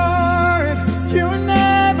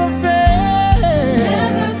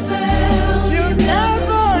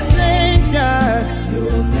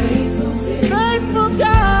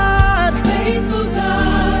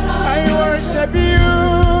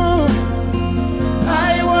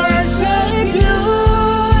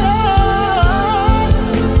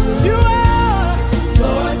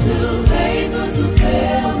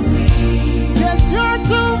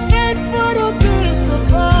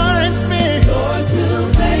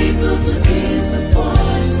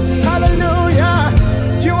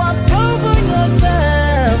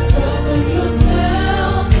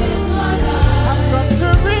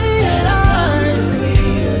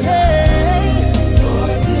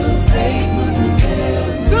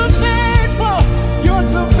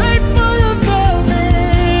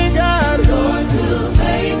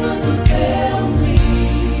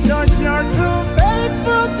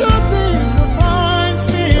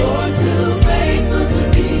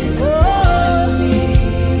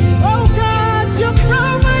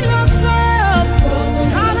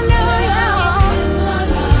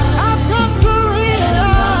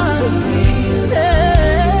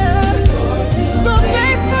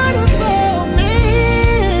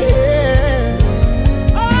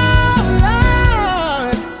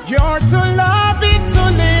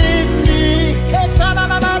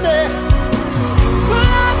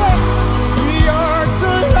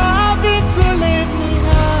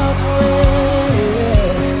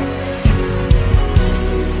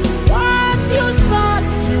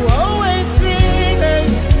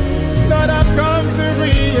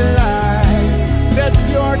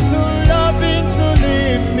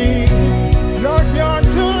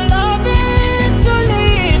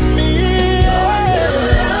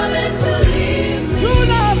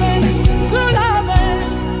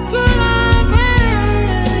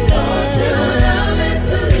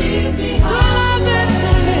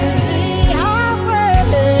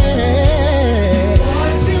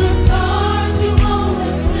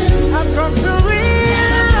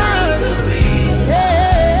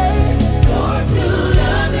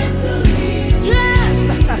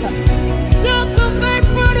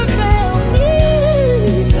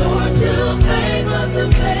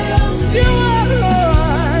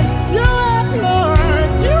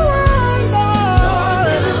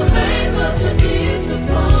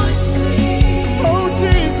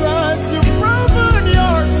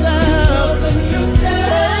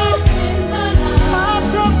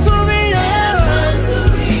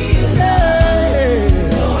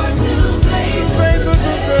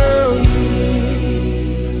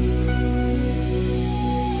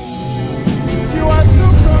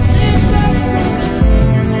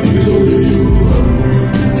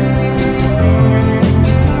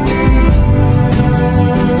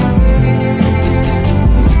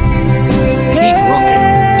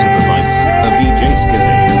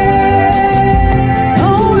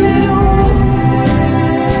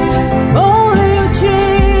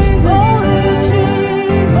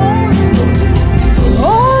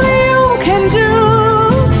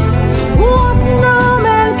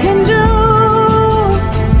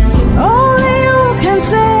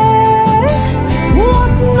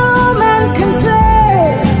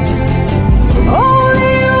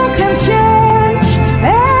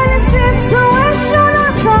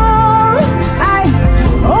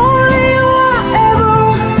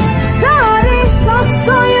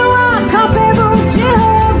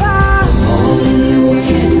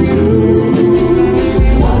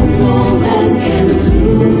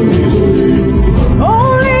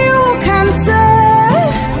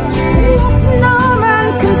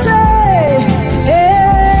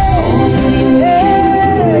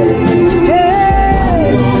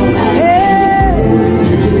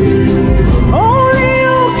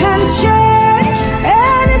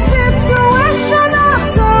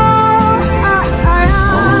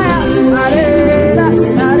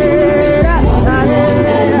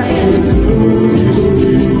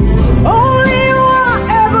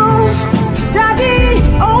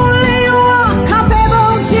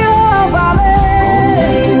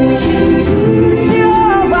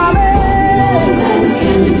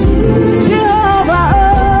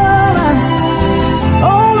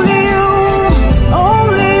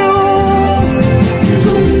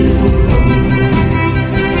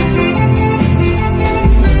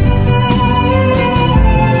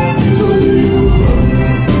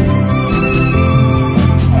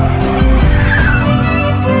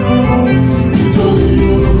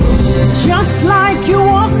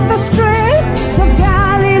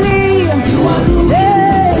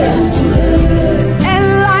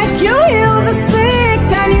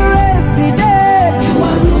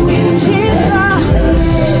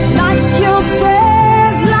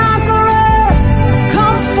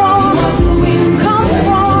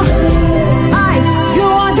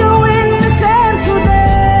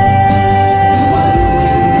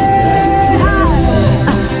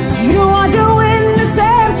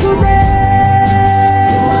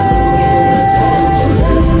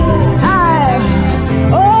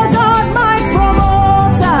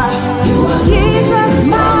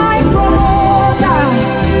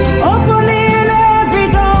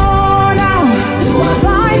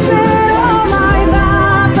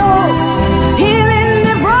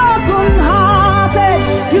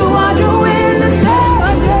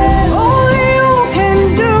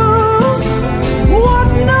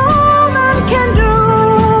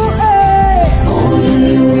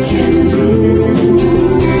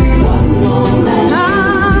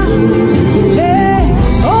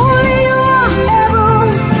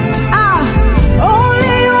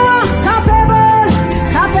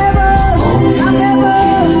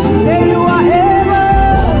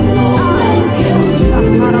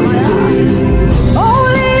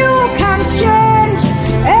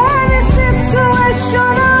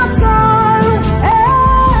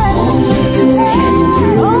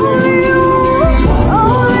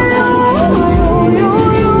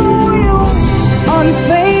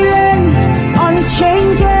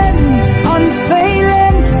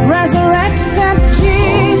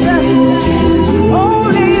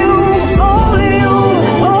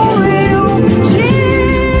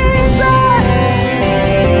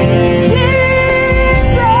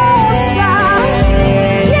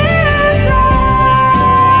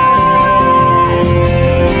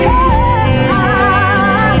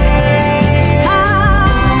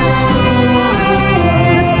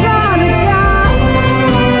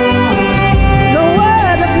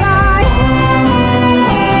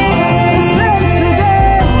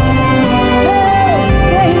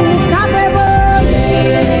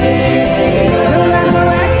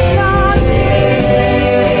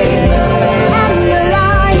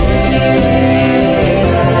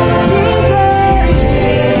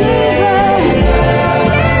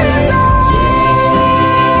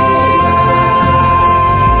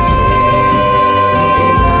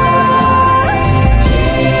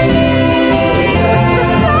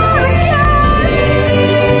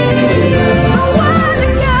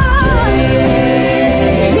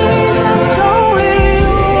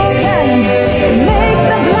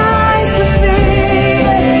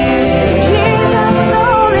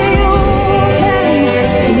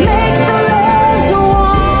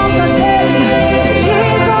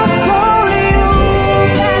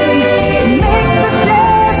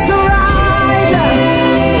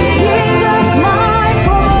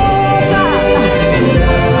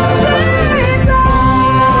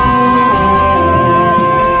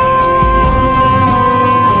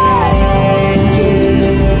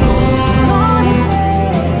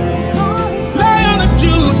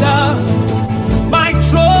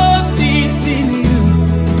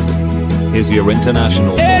 your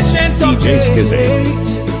international boy, Djskilzzy.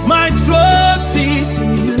 My trust is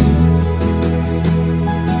in you.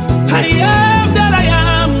 I am that I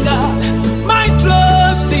am, God. My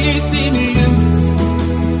trust is in you.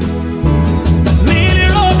 Lily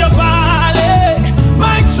of the valley,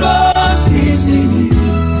 my trust is in you.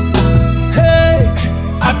 Hey,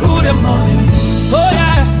 I put them on you. Oh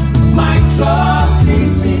yeah, my trust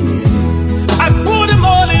is in you. I put them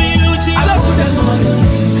all in you, Jesus. I put them all in you.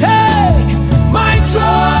 Hey, my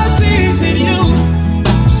trust is in you.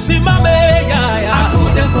 See my mega, I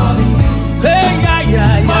put them all in you. Hey,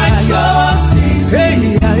 yeah, my trust is in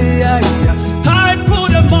you. I put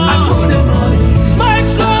them all. I put them all in you. My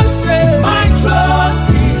trust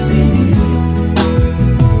is in you.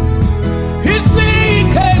 He see he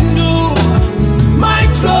can do. My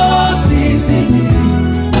trust is in you.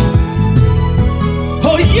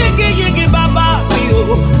 Oh, yiggy, baba,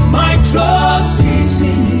 my trust is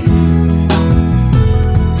in you.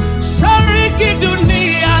 Sariki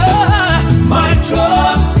dunia, my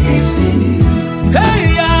trust is in you. Hey,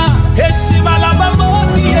 yeah, esimalaba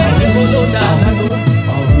moti,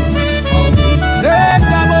 hey,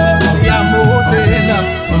 namo, ya motena.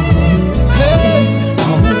 Hey,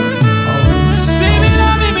 simila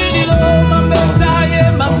mimilo, mameta ye,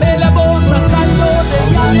 mamela bosa kando de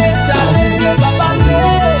yaleta le babale,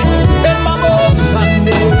 emamo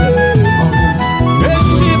sande,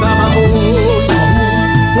 esimamo.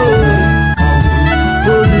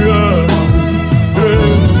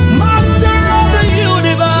 Master of the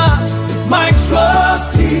universe, my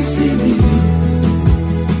trust is in you.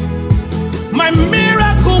 My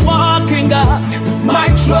miracle walking God, my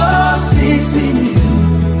trust is in you.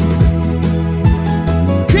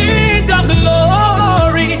 King of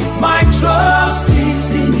glory, my trust is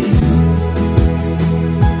in you.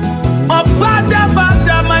 Oh, Bada,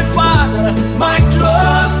 my Father, my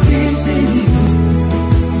trust is in you.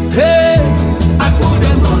 Hey, I put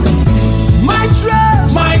them on you. My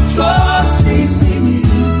trust is in you.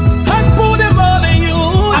 I put them all in you,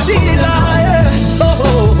 Jesus.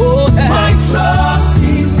 Oh, hey. My trust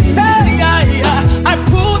is in you. Hey, yeah. I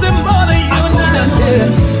put them all in you.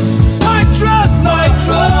 My trust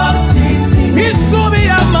is in you. Isubi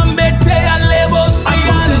amambete alebo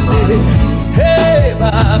sayande. Hey,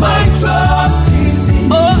 Baba. My trust is in you.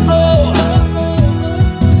 Oh.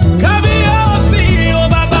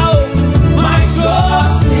 My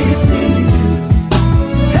trust is in you.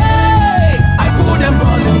 Hey, I put them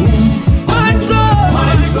all in you. My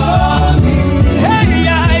trust is in you. Hey,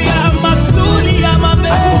 yeah, Masuli, I'm a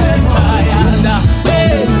man.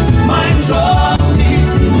 Hey, my trust is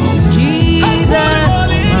in you. Jesus,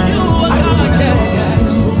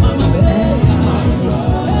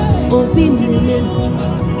 open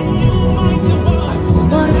the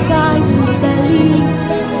butterflies in my belly.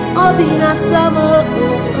 Open a summer.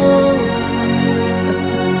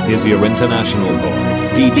 Is your international boy,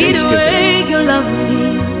 See the Djskilzzy. way you love me.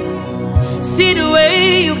 See the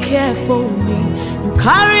way you care for me. You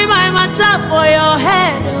carry my matter for your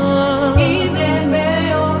head.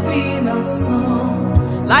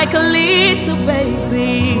 Like a little baby,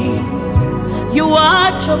 you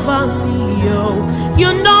watch over me. You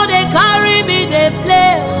know they carry me, they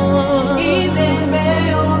play.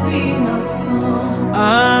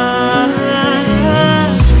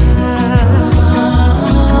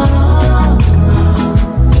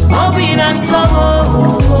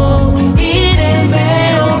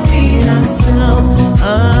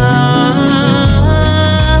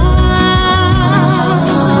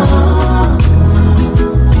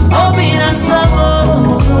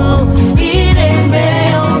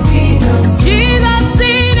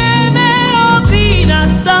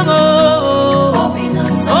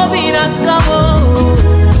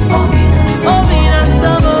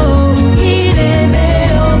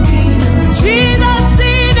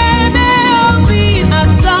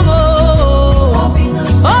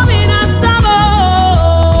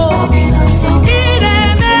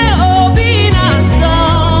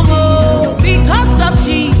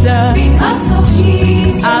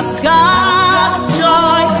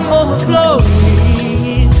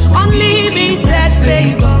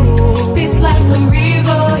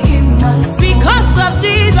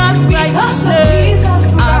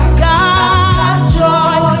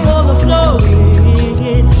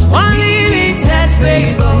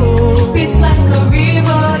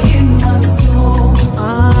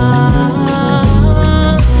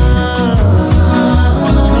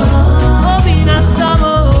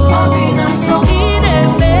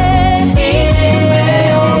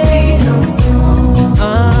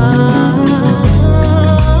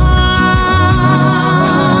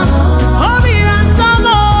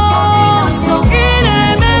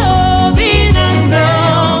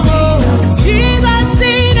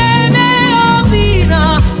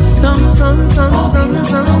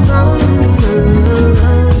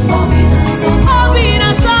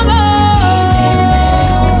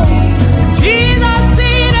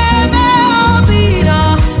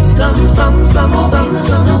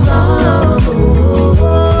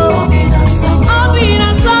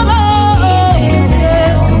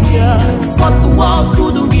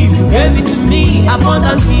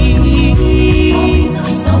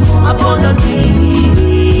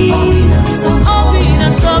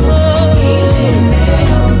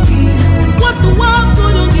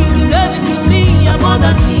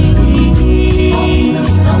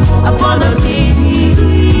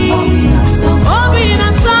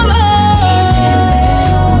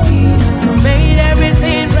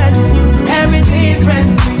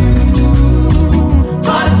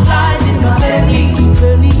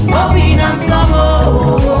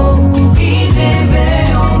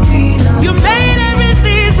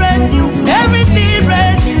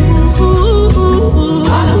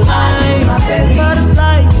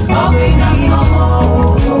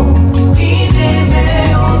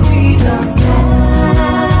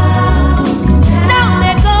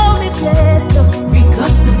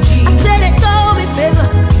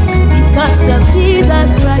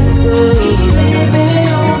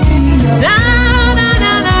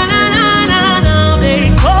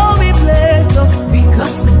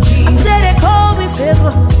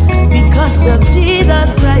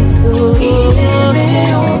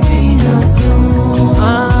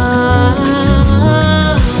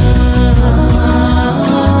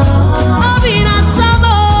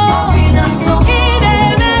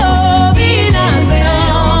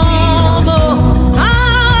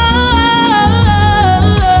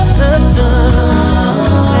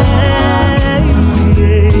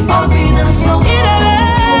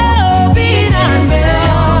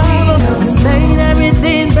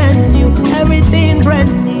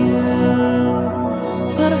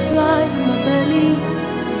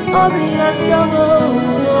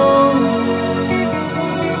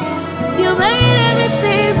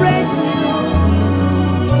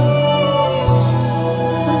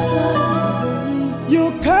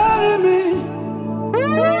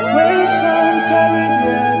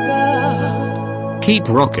 Keep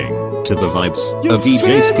rocking to the vibes of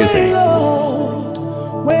Djskilzzy.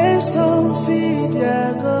 When some feed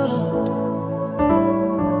their God,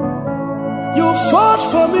 you fought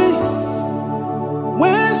for me.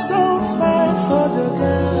 When some fight for the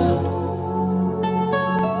God,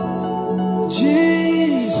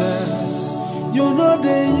 Jesus, you know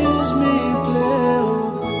they use me play.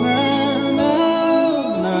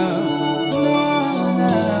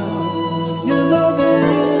 You know they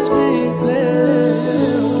use me play.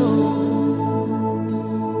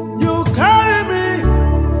 You carry me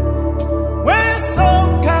when some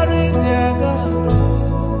carry their God.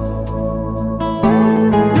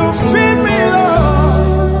 You feed me,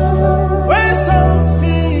 Lord, when some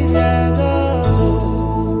feed their God.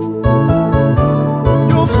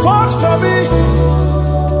 You fought for me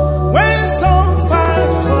when some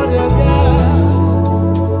fight for their God.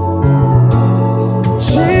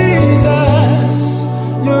 Jesus,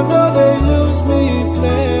 you know they use me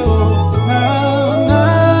play.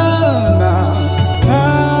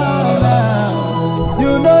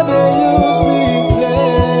 You know they use me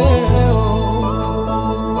play.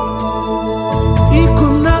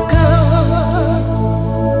 Ikunaka,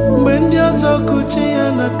 mbendia zokuchi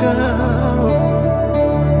anaka.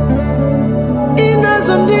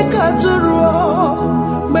 Inazondika turuo,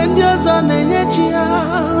 mbendia zonenye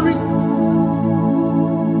chiari.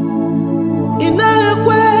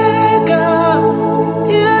 Inakweka,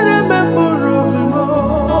 irememburu mimo.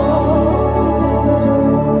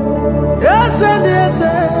 Yes,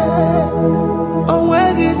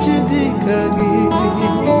 onwegi Judikay.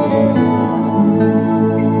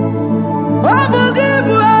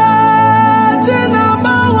 Obugibu tina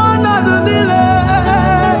mawana dunile.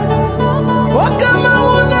 Wakama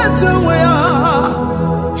unetumwe ya.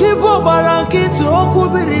 Hibo barankitu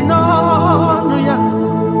okubiri nonu ya.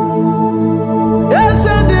 Yes,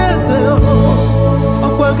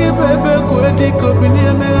 okwagi bebe kwedi kobini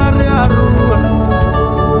emegari arua.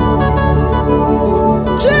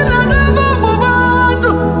 China never move on.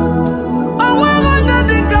 I want to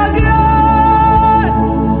think again.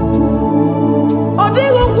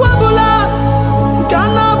 Odigo kwabula,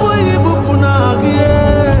 kana boyi bupuna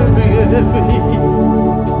again.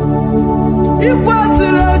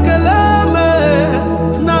 Ikwasira keleme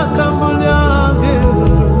na kambulia again.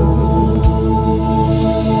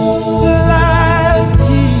 Life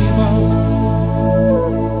giver,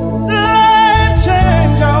 life changer.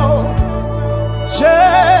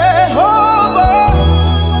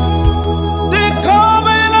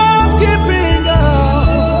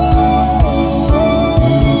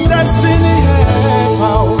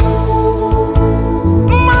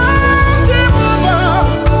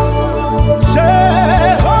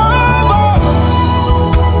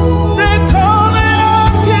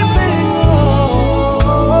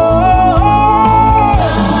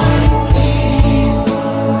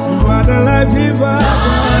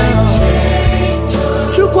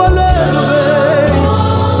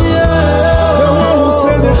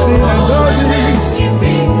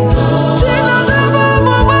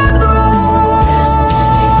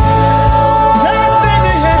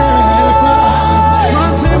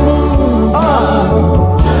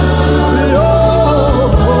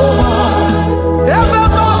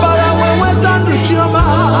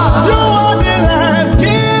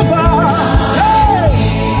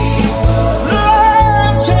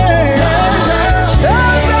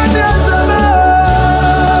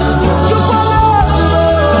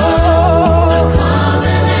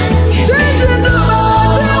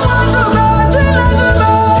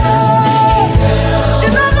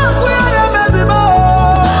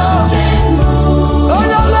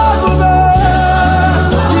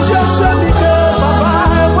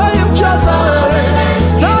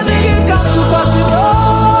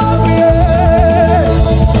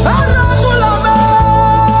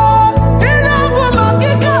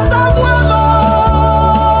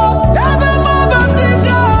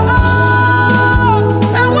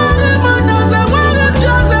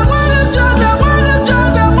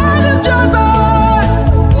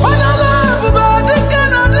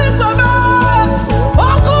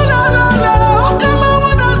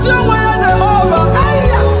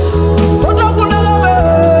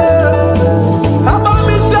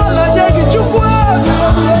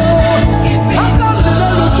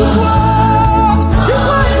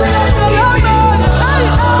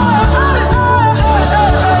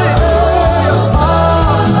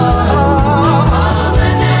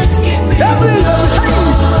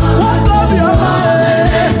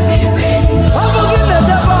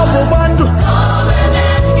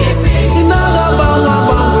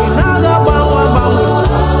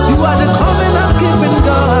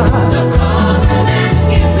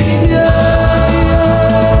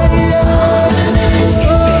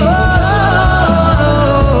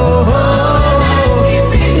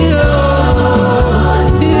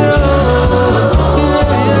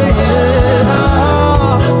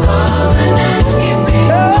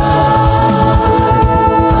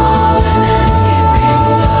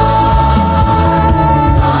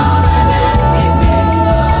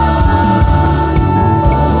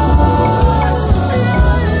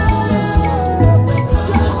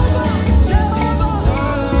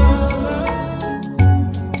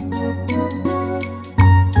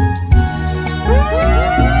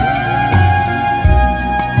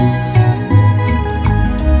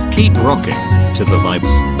 rocking to the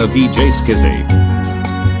vibes of Djskilzzy.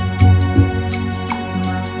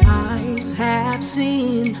 My eyes have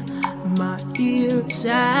seen, my ears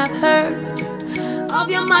have heard of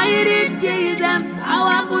your mighty deeds and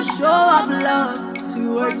powerful show of love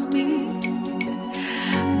towards me.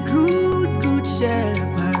 Good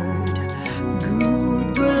shepherd,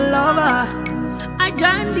 good lover, I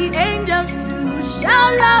join the angels to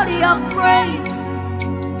shout out your praise.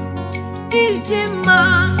 Idima,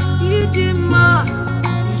 Idima,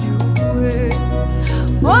 you pray.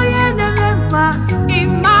 Oh yeah, never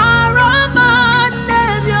Imarama,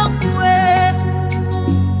 there's your way.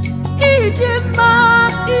 Idima,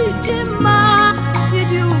 Idima,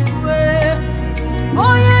 you pray.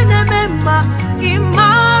 Oh yeah, never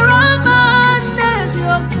Imarama, there's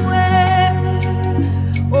your way.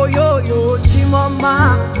 Oh yo, Chimoma,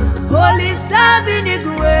 Holy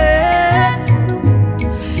Sabinigwe.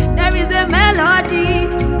 There is a melody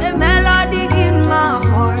in my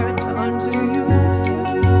heart unto you.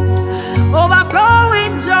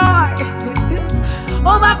 Overflowing joy,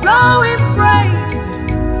 overflowing praise.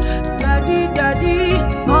 Daddy, Daddy,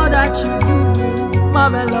 all that you do is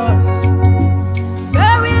marvelous.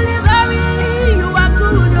 Verily, verily, you are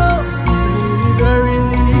good, oh. Verily,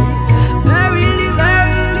 verily,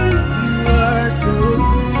 verily, you are so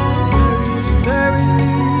good.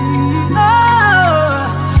 Verily, verily.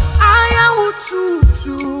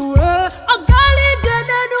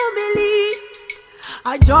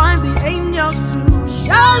 I join the angels to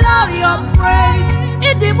shout out your praise.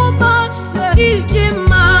 Idima,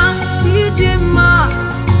 Idima, Idima,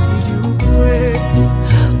 you pray.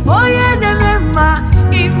 Oh yeah, never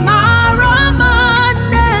Imarama,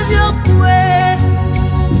 there's your way.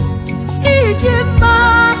 Idima,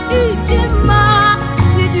 Idima,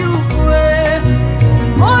 you pray.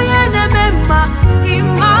 Oh yeah, never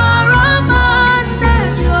Imarama,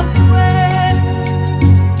 there's your way.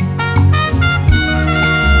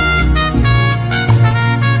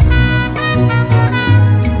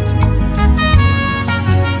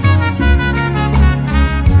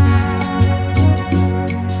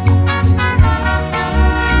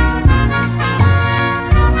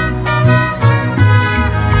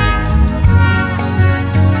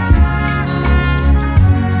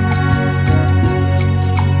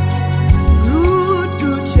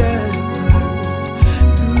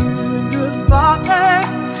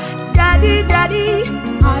 Daddy,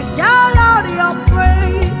 I shout out your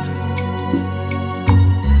praise.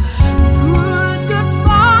 Good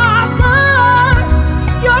Father,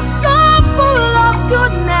 you're so full of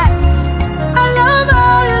goodness. I love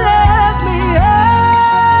how you let me.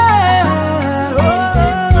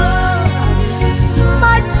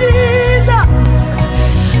 My Jesus,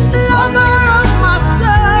 lover of my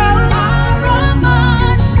soul. Imarama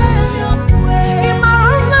is your way.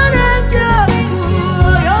 Imarama is your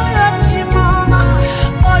way.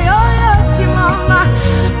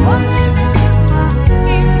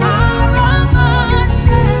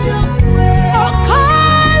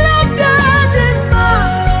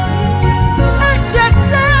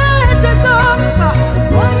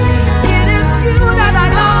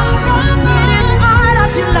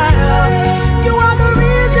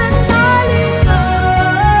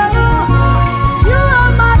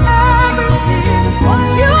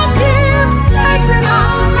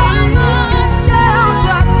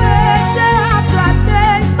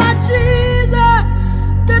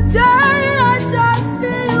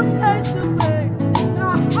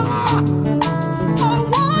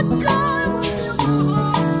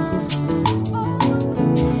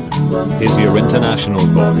 Is your international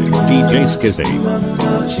boy, Djskilzzy.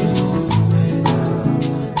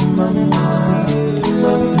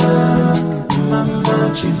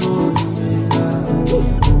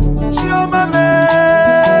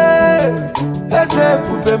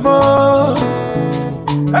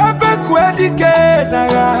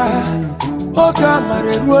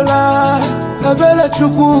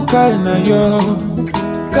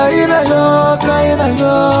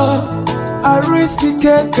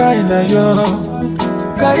 Arisike kaina yo,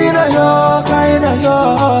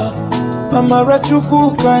 Mama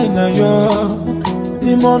Rachuku kaina yo,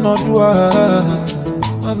 Nimono dua,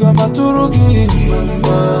 Magamaturigi,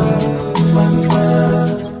 Mama,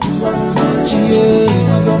 Chie,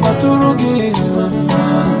 Magamaturigi, Mama,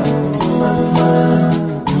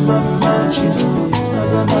 Chino,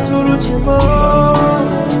 Magamaturu Chimo,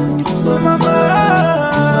 Mama.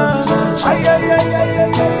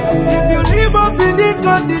 If you leave us in this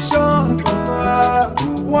condition,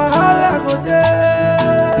 wahala go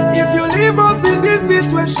there. If you leave us in this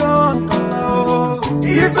situation,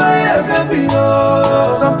 if I am baby,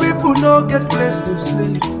 some people don't get place to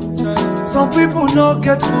sleep. Some people no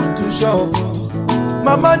get food to shop.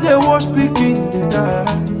 Mama they wash picking they die.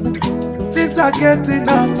 Things are getting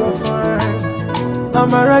out of hand.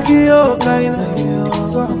 I'm a raggy kind of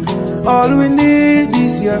so all we need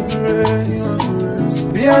is your grace.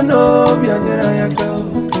 Be a no, be a yaka.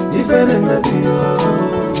 If any may be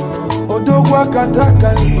Odogwa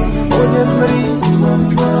kataka Onye mri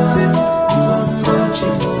Mama Chimo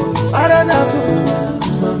Arana Zumba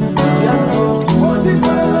Mama Yano Mama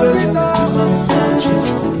Chimo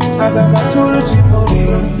Agamaturu Chimo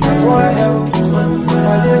Atwaya Mama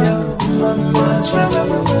Aleo Mama Chimo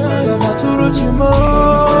Agamaturu Chimo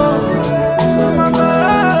Mama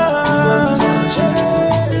Chimo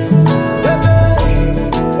Bebe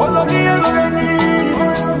Olomia Loreni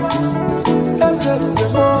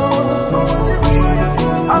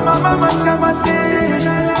Mama Samasi,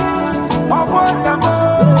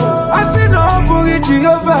 I see no Buri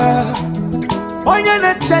Jehovah. Onye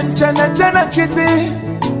na chana kiti.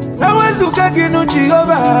 Nawezukagi no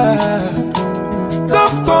Jehovah.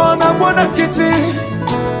 Doctor na bona kiti.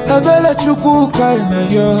 Ebele chuku kaina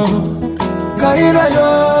yo.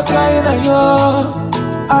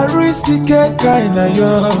 Arisike kaina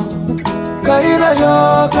yo.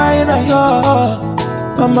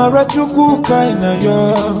 Amara chuku kaina yo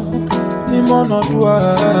ni mono dua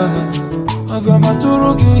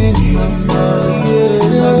agamaturu gi mama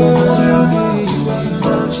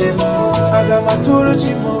agamaturu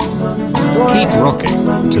chimo. Keep rocking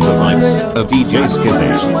to the vibes of Djskilzzy.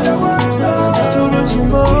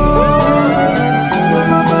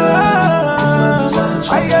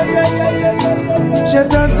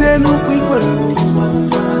 Chetanzenu kwikwero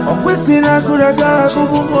okwisina kuraga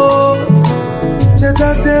kubumo.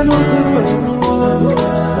 Chetanzenu kwikwero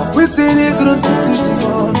okwisini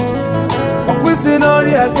gruntutushimon okwisina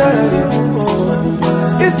oriagari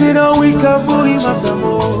isina wikabuhi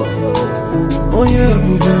makamo. Oye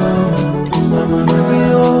buba mama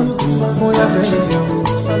rabiyo moya kaniyo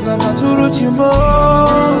agamaturu chimo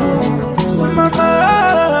mama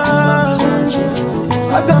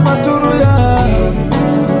agamaturu ya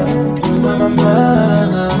mama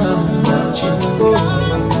chimo.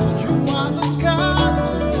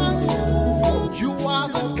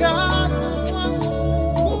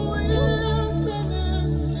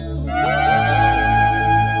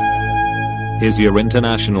 Here's your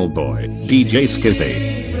international boy,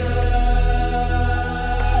 Djskilzzy.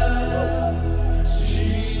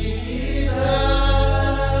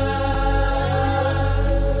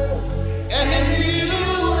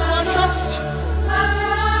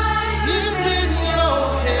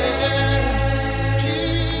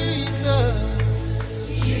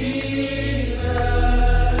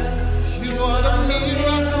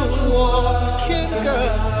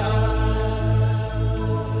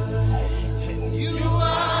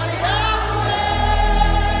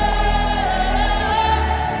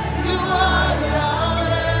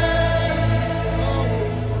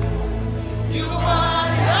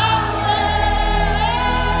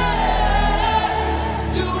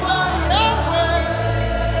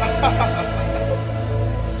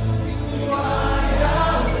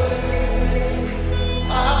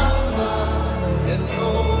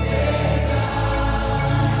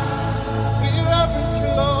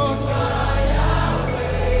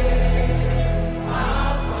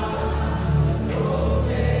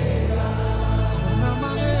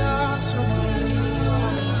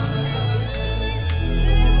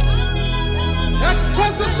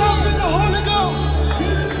 Express yourself in the Holy Ghost.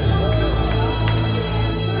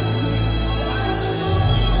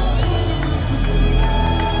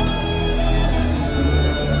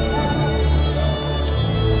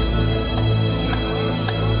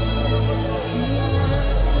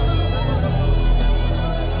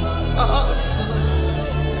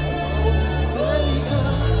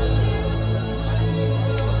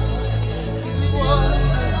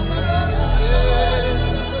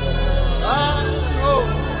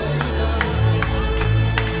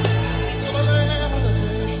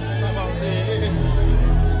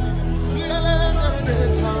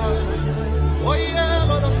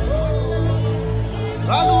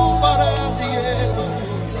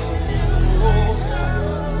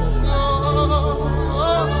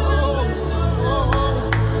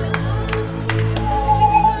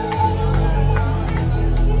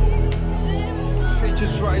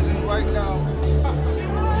 Rising right now.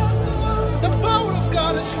 The power of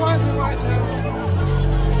God is rising right now.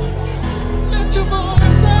 Lift your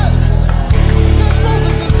voices. His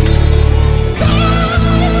presence is here.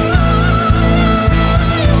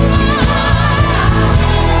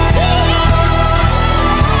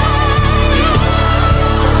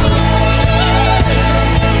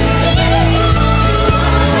 Jesus.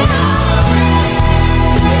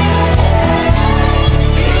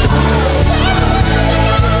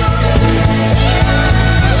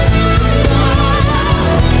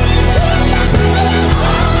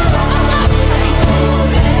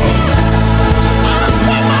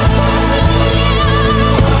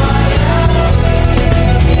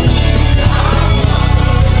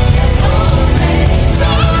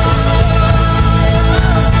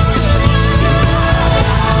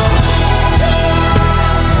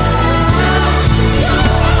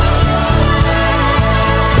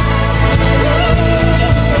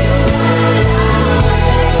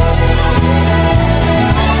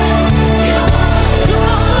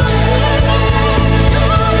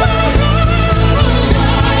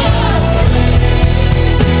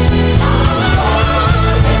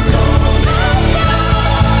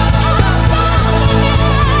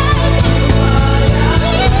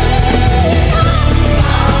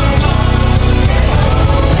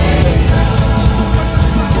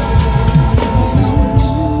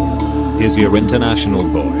 is your international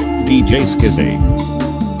boy, Djskilzzy.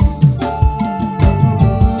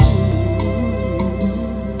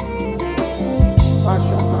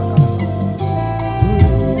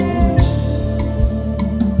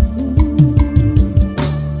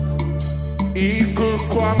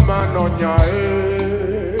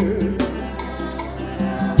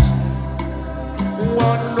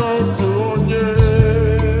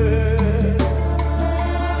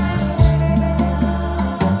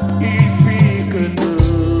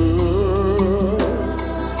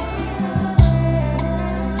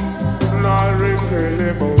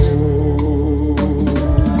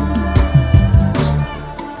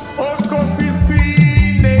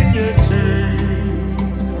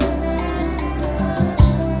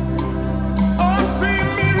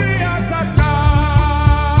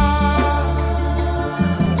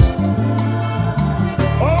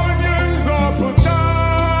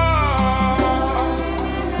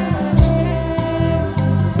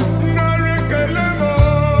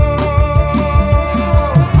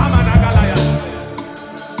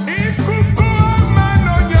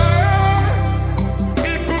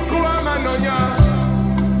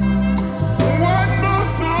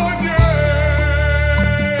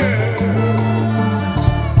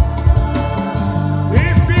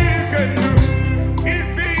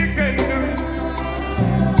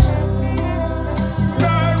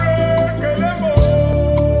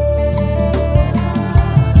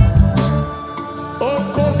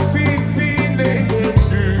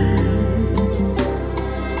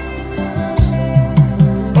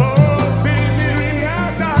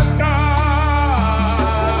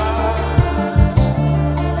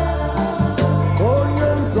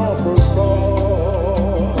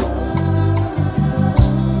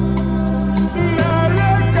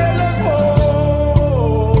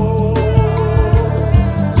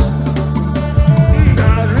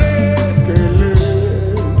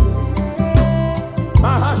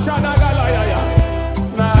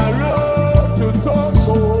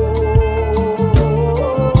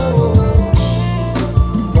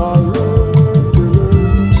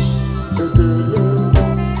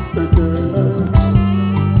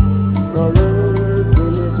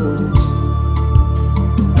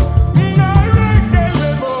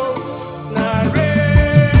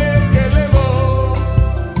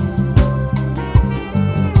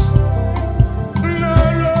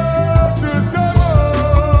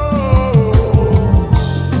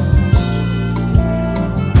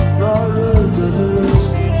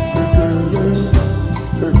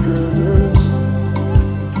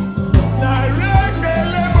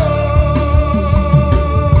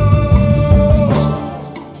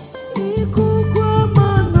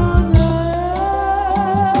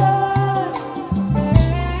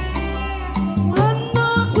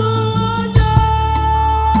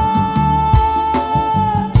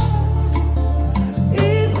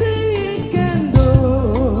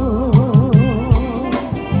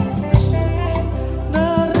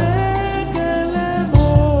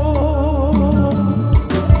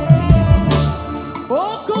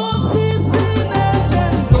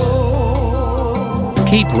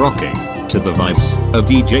 Keep rocking to the vibes of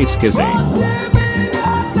Djskilzzy.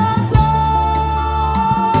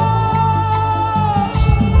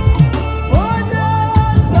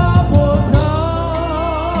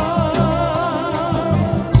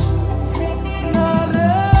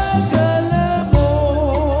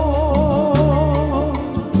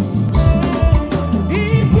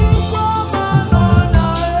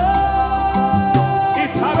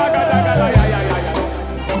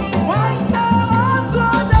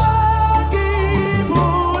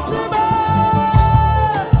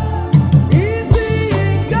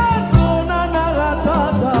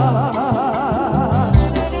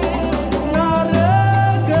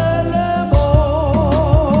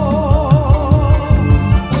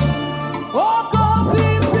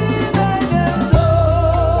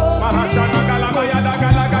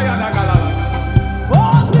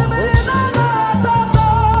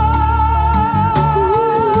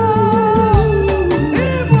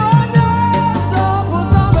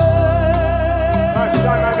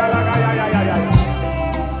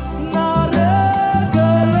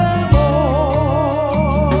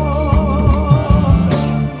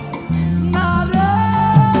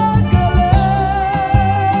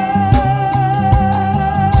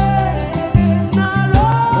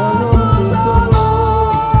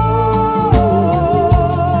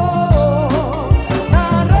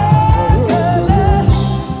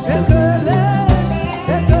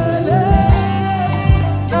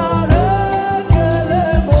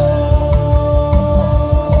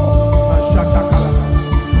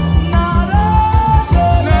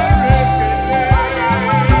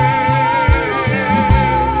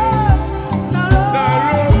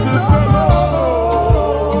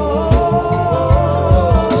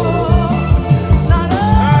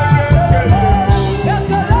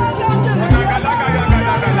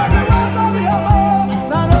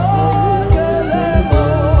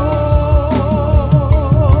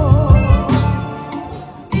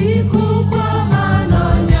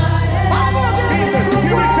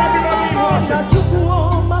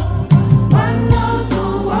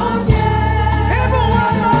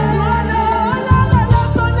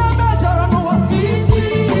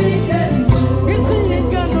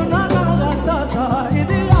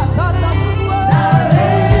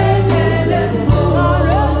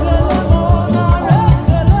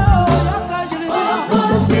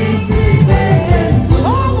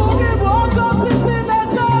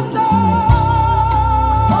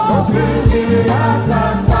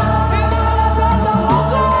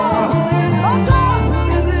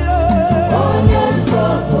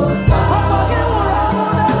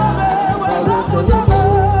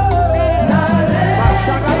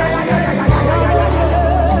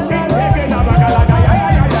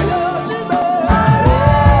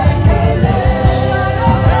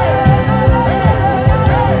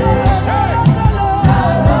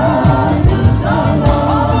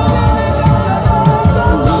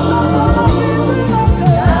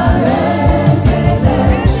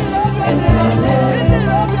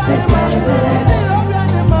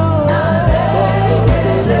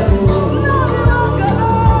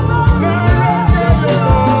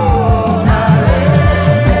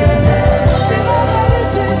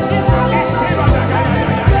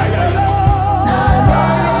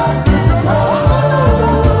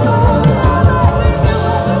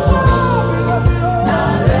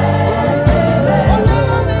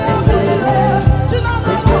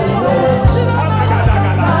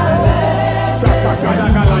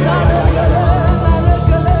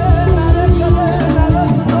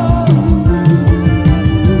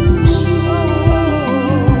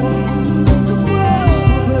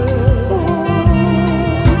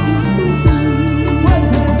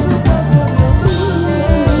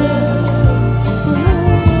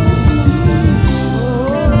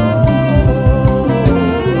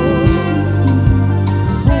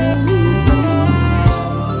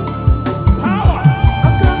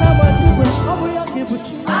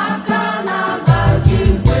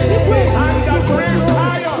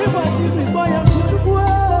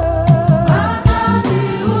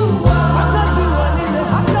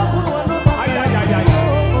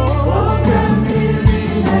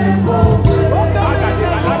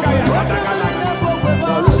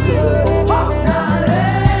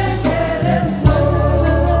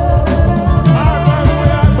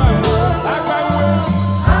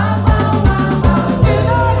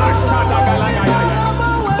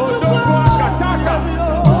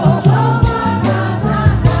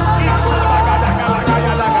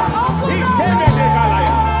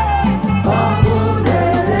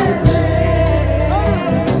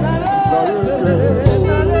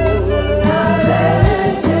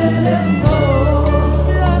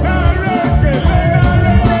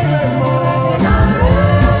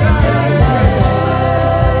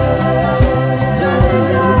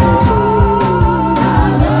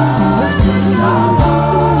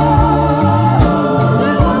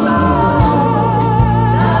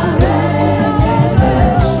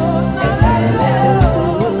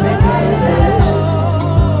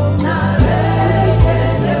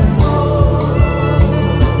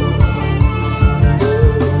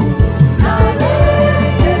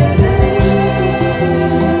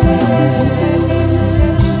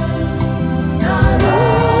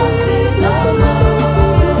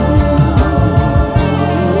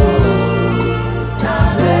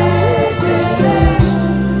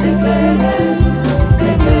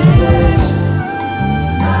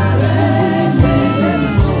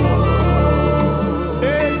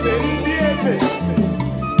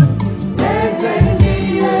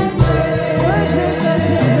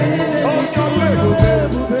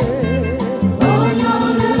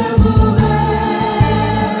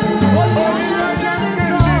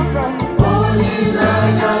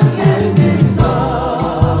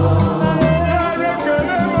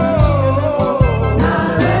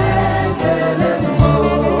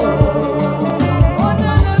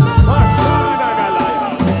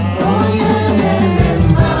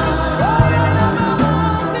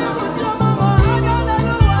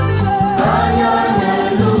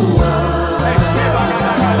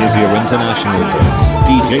 international boy,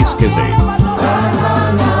 Djskilzzy.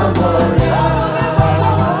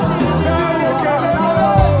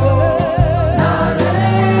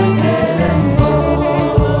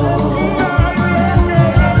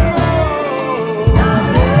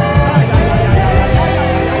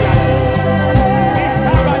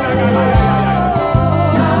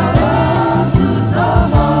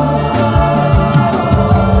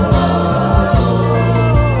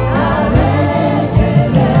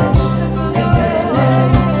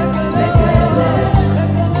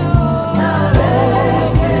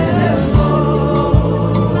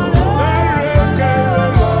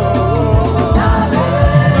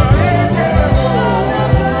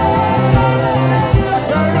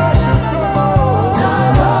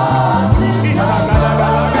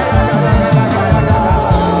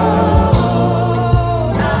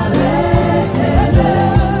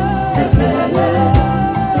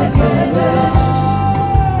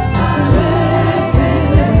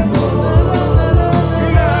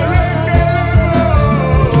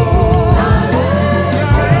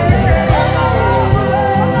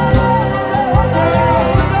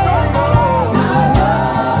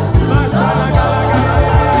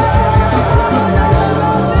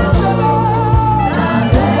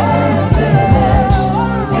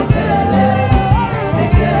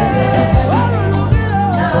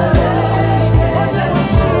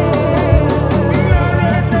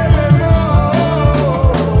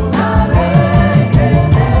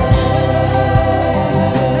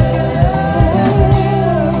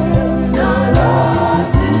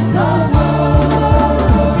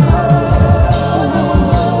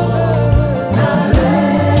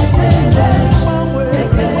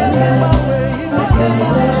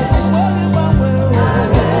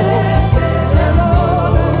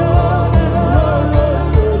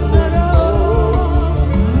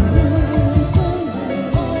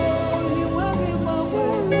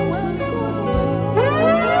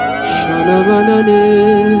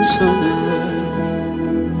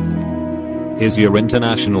 Here's your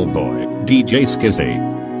international boy, Djskilzzy.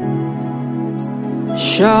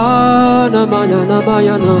 Shana manana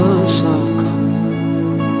mayana saka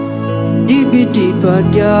Dibi diba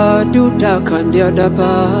dia duda kandia da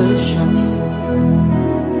basha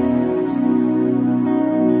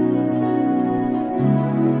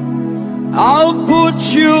I'll put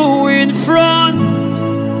you in front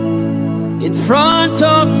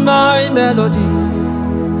of my melody.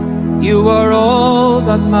 You are all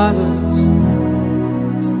that matters.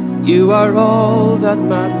 You are all that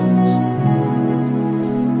matters.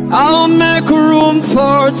 I'll make room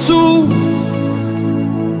for two.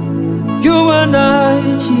 You and I,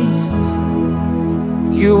 Jesus.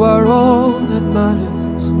 You are all that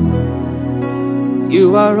matters.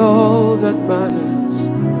 You are all that matters.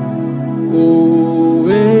 Oh,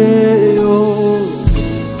 hey, oh.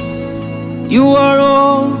 You are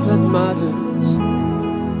all that matters.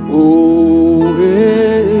 Oh,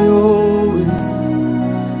 hey, oh,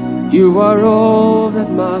 hey. You are all that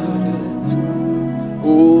matters.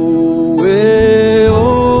 Oh, hey,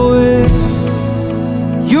 oh, hey.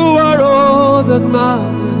 You are all that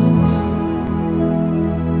matters.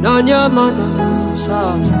 Nanya mana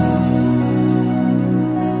sasa.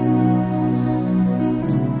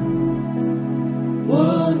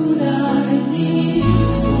 What would I live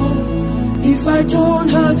for if I don't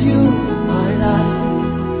have you in my life?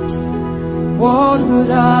 What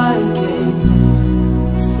would I gain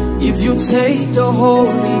if you take the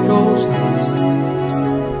Holy Ghost?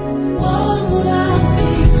 What would I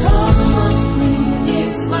become of me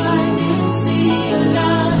if I didn't see a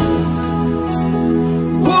light?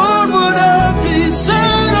 What would I be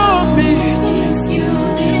said of me if you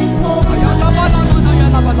didn't hold me?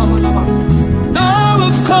 Now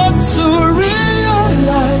I've come to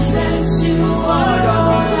realize that you are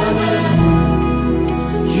all that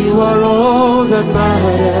matters. You are all that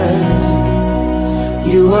matters.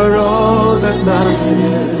 You are all that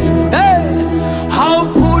matters. Hey, I'll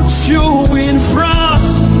put you in front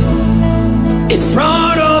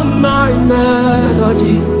of my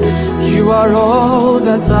melody. You are all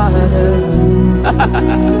that matters.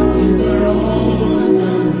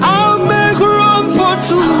 I'll make room for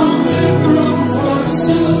two.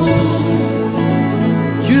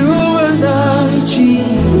 You and I,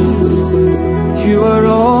 Jesus. You are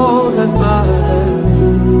all that matters.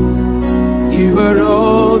 You are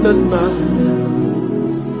all that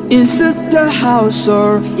matters. Is it the house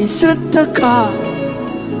or is it the car?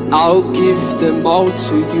 I'll give them all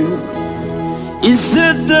to you. Is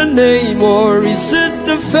it the name or is it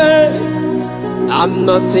the fame? I'm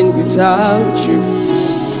nothing without you.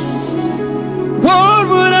 What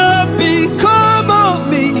would I become of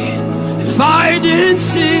me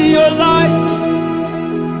your light?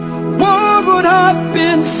 What would have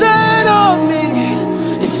been said of me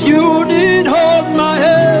if you did hold my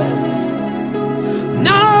hands?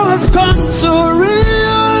 Now I've come to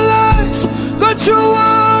realize that you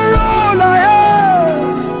are all I have.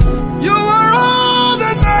 You are all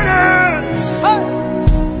that matters.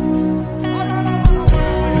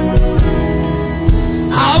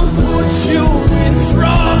 I'll put you in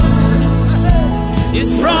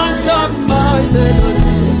front of my melody.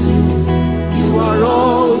 You are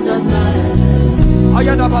all that matters.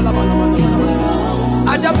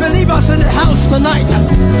 Are there believers in the house tonight?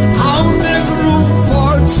 I'll make room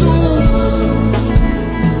for two.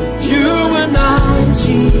 You and I,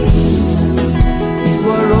 Jesus. You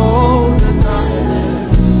are all that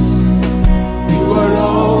matters. You are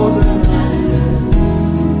all that matters.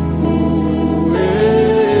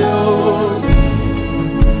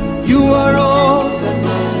 You are all that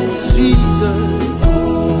matters, Jesus.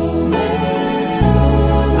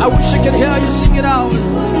 I wish I could hear you sing it out.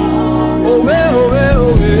 Oh, well, oh, well,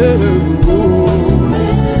 oh, well, oh.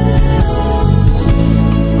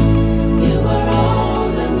 You are all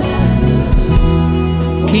that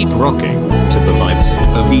matters. Keep rocking to the vibes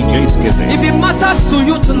of Djskilzzy. If it matters to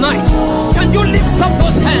you tonight, can you lift up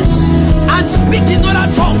those hands and speak in other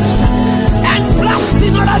tongues and blast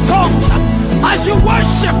in other tongues as you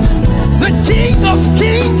worship the King of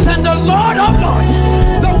Kings and the Lord of Lords,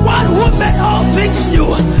 the one who made all things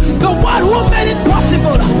new, the one who made it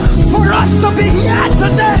possible for us to be here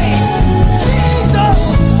today. Jesus.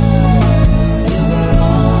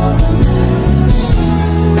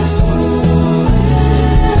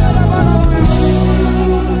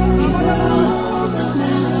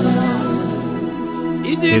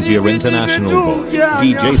 Is your international boy,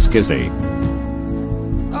 Djskilzzy.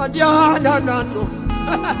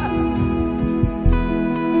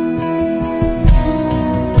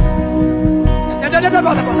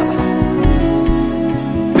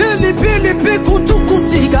 Pili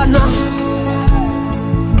pikutukutigana.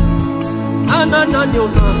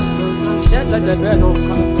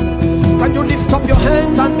 Can you lift up your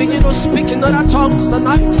hands and begin to speak in other tongues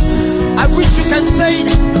tonight? I wish you can say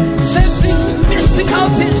things, mystical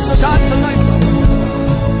things to God tonight.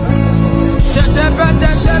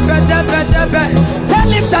 Tell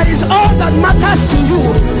him that is all that matters to you.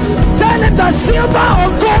 Tell him that silver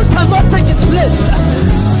or gold cannot take his place.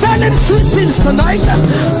 Tell him sweet things tonight.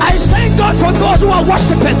 I thank God for those who are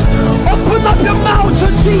worshiping. Open up your mouth to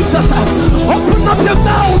Jesus. Open up your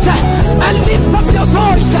mouth and lift up your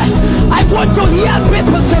voice. I want to hear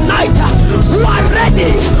people tonight who are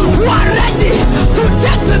ready to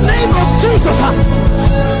take the name of Jesus.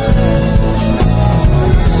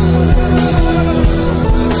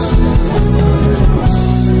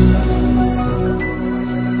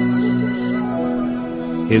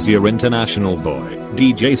 Is your international boy,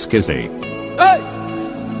 Djskilzzy. Hey!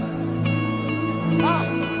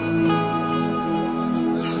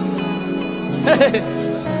 Hey!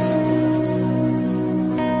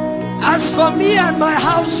 As for me and my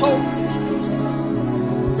household,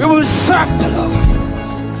 we will serve the Lord.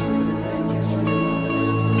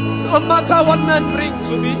 No matter what men bring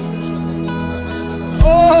to me.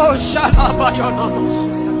 Oh, Shalabayonos.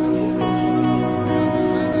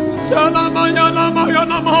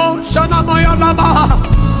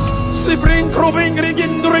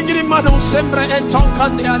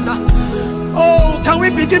 Oh, can we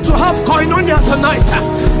begin to have koinonia tonight?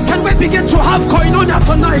 Can we begin to have koinonia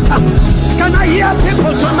tonight? Can I hear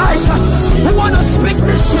people tonight who want to speak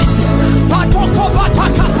mysteries?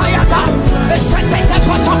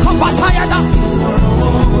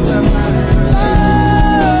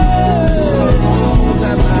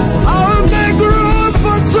 I'll make room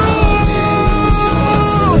for two.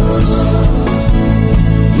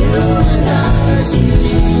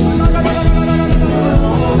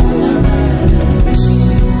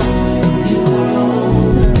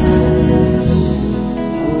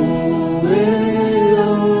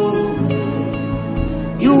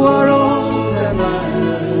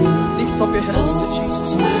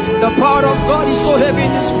 The power of God is so heavy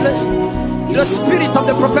in this place. The spirit of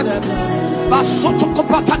the prophetic.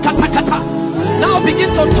 Now begin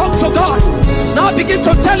to talk to God. Now begin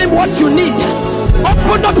to tell him what you need.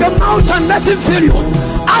 Open up your mouth and let him fill you.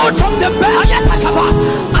 Out of the belly,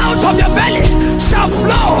 out of your belly shall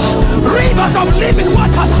flow rivers of living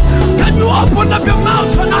waters. Can you open up your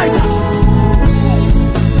mouth tonight?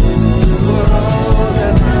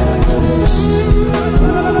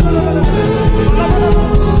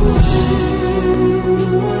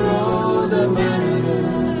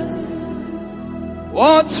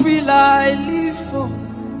 What will I live for?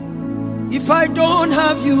 If I don't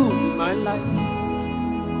have you in my life,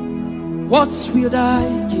 what will I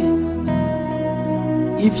gain?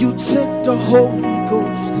 If you take the Holy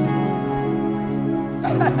Ghost.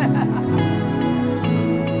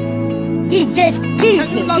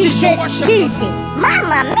 Djskilzzy,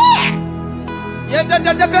 Mamma mia!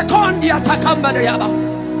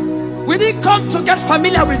 We didn't come to get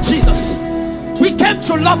familiar with Jesus. We came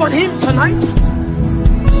to love on him tonight.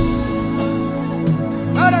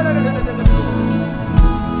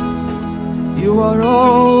 You are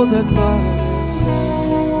all that matters.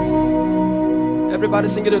 Everybody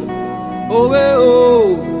sing it. Oh,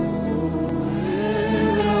 oh.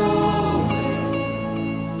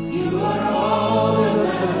 You are all that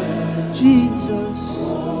matters. Jesus.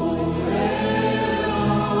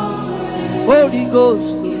 Holy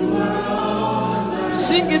Ghost.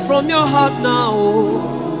 Sing it from your heart now.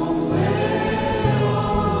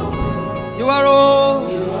 You are all.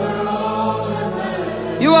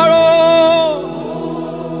 You are all.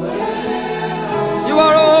 You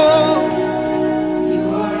are all.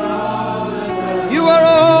 You are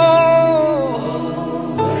all.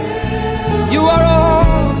 You are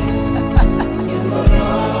all.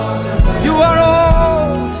 You are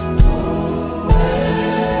all.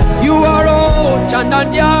 You are all.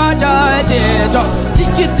 Chananya jaja.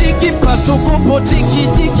 Tiki tiki patuko tiki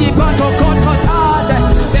tiki patoko tade.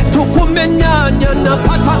 Betukumenyanya na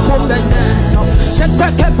patakumeneno.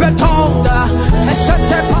 Sete betonda.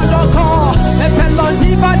 Sete paloko.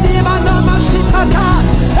 Epelonti badima na masitaka.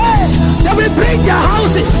 Hey, they will bring their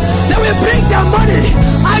houses. They will bring their money.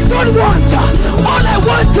 I don't want. All I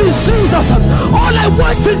want is Jesus. All I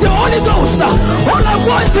want is the Holy Ghost. All I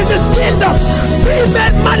want is this kingdom. Be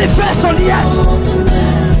made manifest on the earth.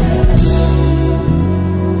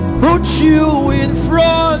 Put you in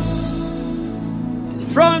front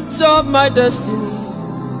of my destiny.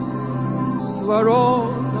 You are all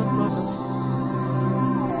that matters.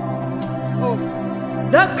 Oh,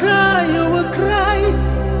 the cry you will cry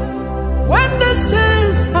when the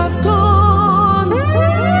saints have gone.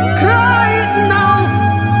 Cry it now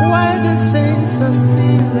while the saints are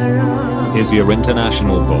still around. Is your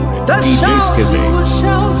international boy, The shout Djskilzzy. you will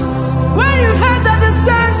shout when you heard that the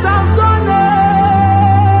saints have gone.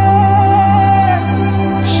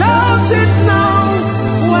 Shout it now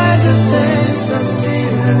while the saints are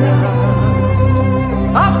still around.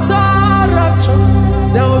 After rapture,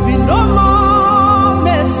 there will be no more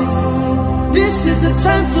mercy. This is the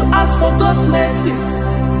time to ask for God's mercy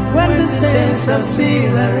when the saints are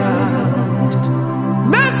still around.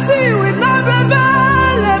 Mercy will not be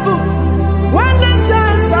available when the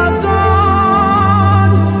saints are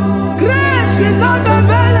gone. Grace will not be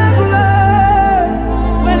available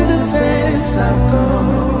when the saints are gone.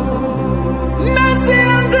 Mercy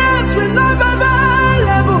and grace will not be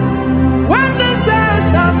available when the saints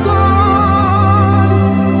have gone.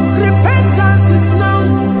 Repentance is now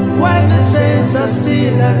while the saints are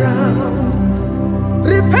still around.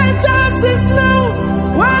 Repentance is now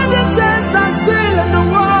while the saints are still in the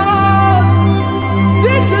world.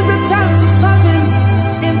 This is the time to serve him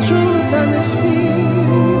in truth and in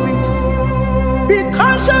spirit. Be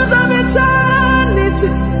conscious of eternity.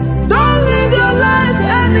 Don't live your life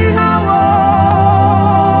anyhow.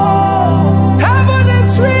 Heaven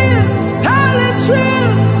is real, hell is real.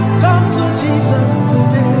 Come to Jesus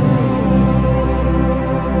today.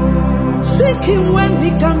 Seek him when he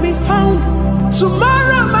can be found.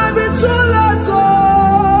 Tomorrow might be too late.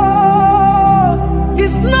 Oh,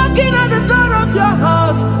 he's knocking at the door of your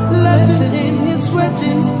heart. Let him in, he's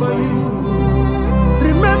waiting for you.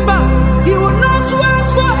 Remember, he will not wait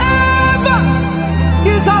forever.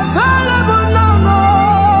 He's available now. No,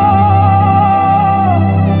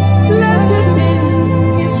 let him in,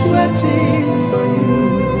 he's waiting for you.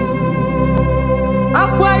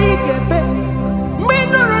 Akwa ikebe,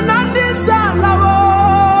 minuru nandisa lawo.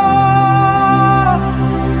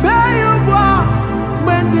 Beyubwa,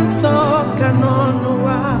 mwendiso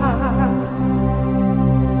kanonwa.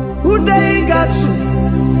 Ude igasu,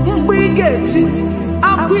 mbigeti,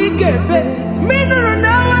 akwa ikebe, minuru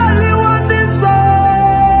nawali wandiso.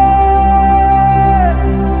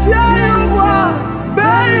 Tiayubwa,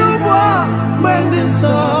 beyubwa,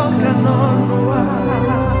 mwendiso kanonwa.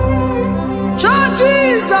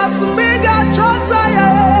 Jesus, mega chota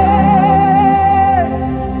ye.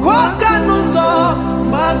 Kwa kanuzo,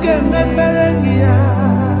 mage memerengia.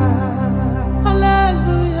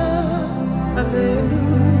 Hallelujah,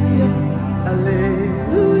 hallelujah,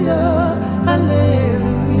 hallelujah,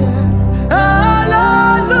 hallelujah,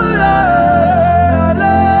 hallelujah,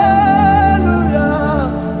 hallelujah,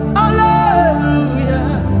 hallelujah,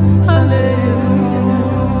 hallelujah.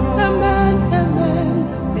 Amen.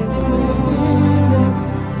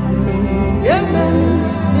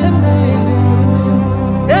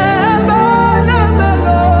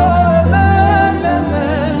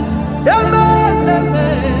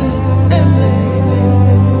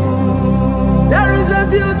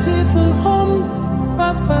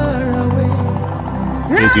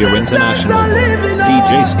 Easier International.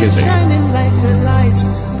 Djskilzzy. Shining like a light.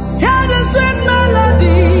 Hear the sweet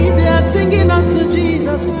melody. They are singing unto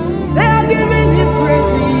Jesus. They are giving him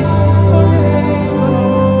praises forever.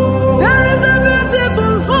 There is a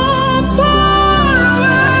beautiful home far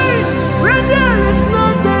away, where there is no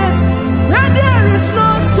death, where there is no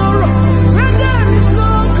sorrow, where there is no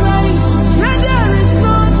crying, where there is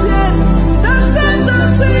no tears. The saints are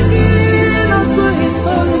singing unto his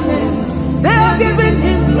holy name. They are giving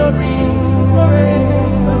him glory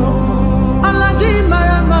forever. Aladi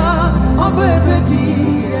marama, obo ebedi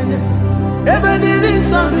ene, ebedi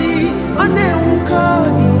visabi, ane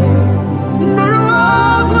ukadi. Nurwa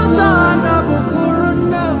butana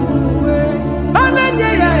bukuruna buwe, ananye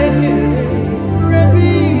ya ekele,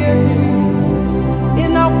 rebi ebi.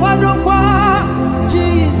 Ina kwado kwa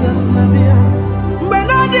Jesus nabia,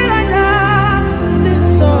 mbenadi anya, ndi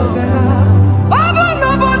sogana. Obo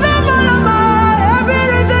noboda marama,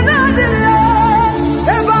 ebiri denadile,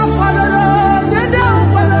 eba kwadoro, dede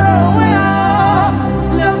ukwadoro wea.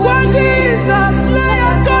 Lekwa Jesus,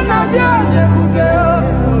 leya kanabia nebubeo.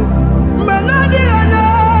 Mbenadi anya,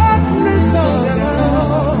 ndi sogana.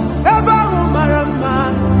 Eba umarama,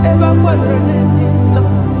 eba kwadoro nendisa.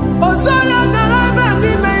 Ozola galaba,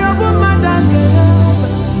 mime yobu madakela.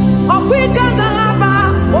 Okwika galaba,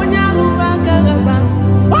 onyaruba galaba.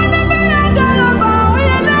 Onemeya galaba,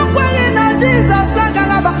 oyena kwenye na Jesus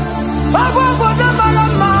galaba. Babo bodo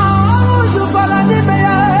malama, omuju kola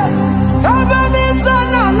nimeya. Kabani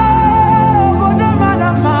sana le, bodo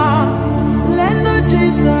malama. Lendo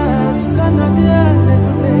Jesus kanabia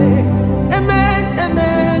nebube. Amen,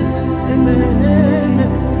 amen, amen,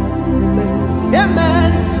 amen,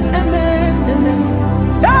 amen, amen, amen.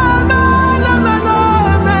 Amen, amen,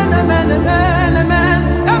 oh, amen, amen, amen, amen,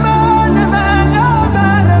 amen, amen, amen,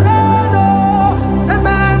 amen, oh,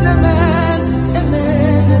 amen, amen,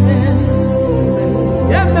 amen, amen,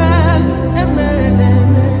 amen, amen,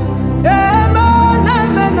 amen,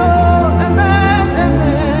 amen, oh, amen,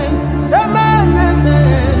 amen, amen,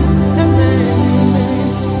 amen, amen.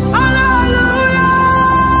 Hallelujah.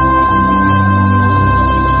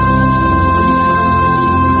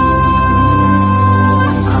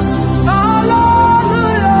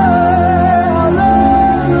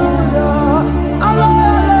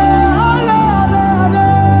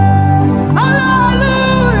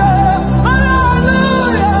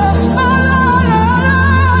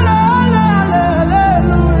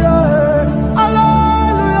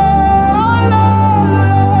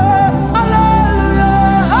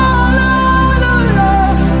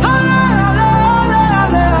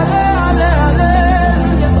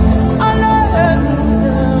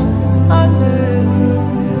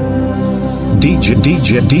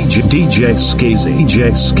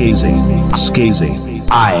 Djskilzzy.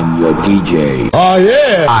 I am your DJ. Oh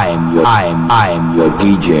yeah. I am your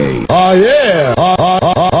DJ. Oh yeah.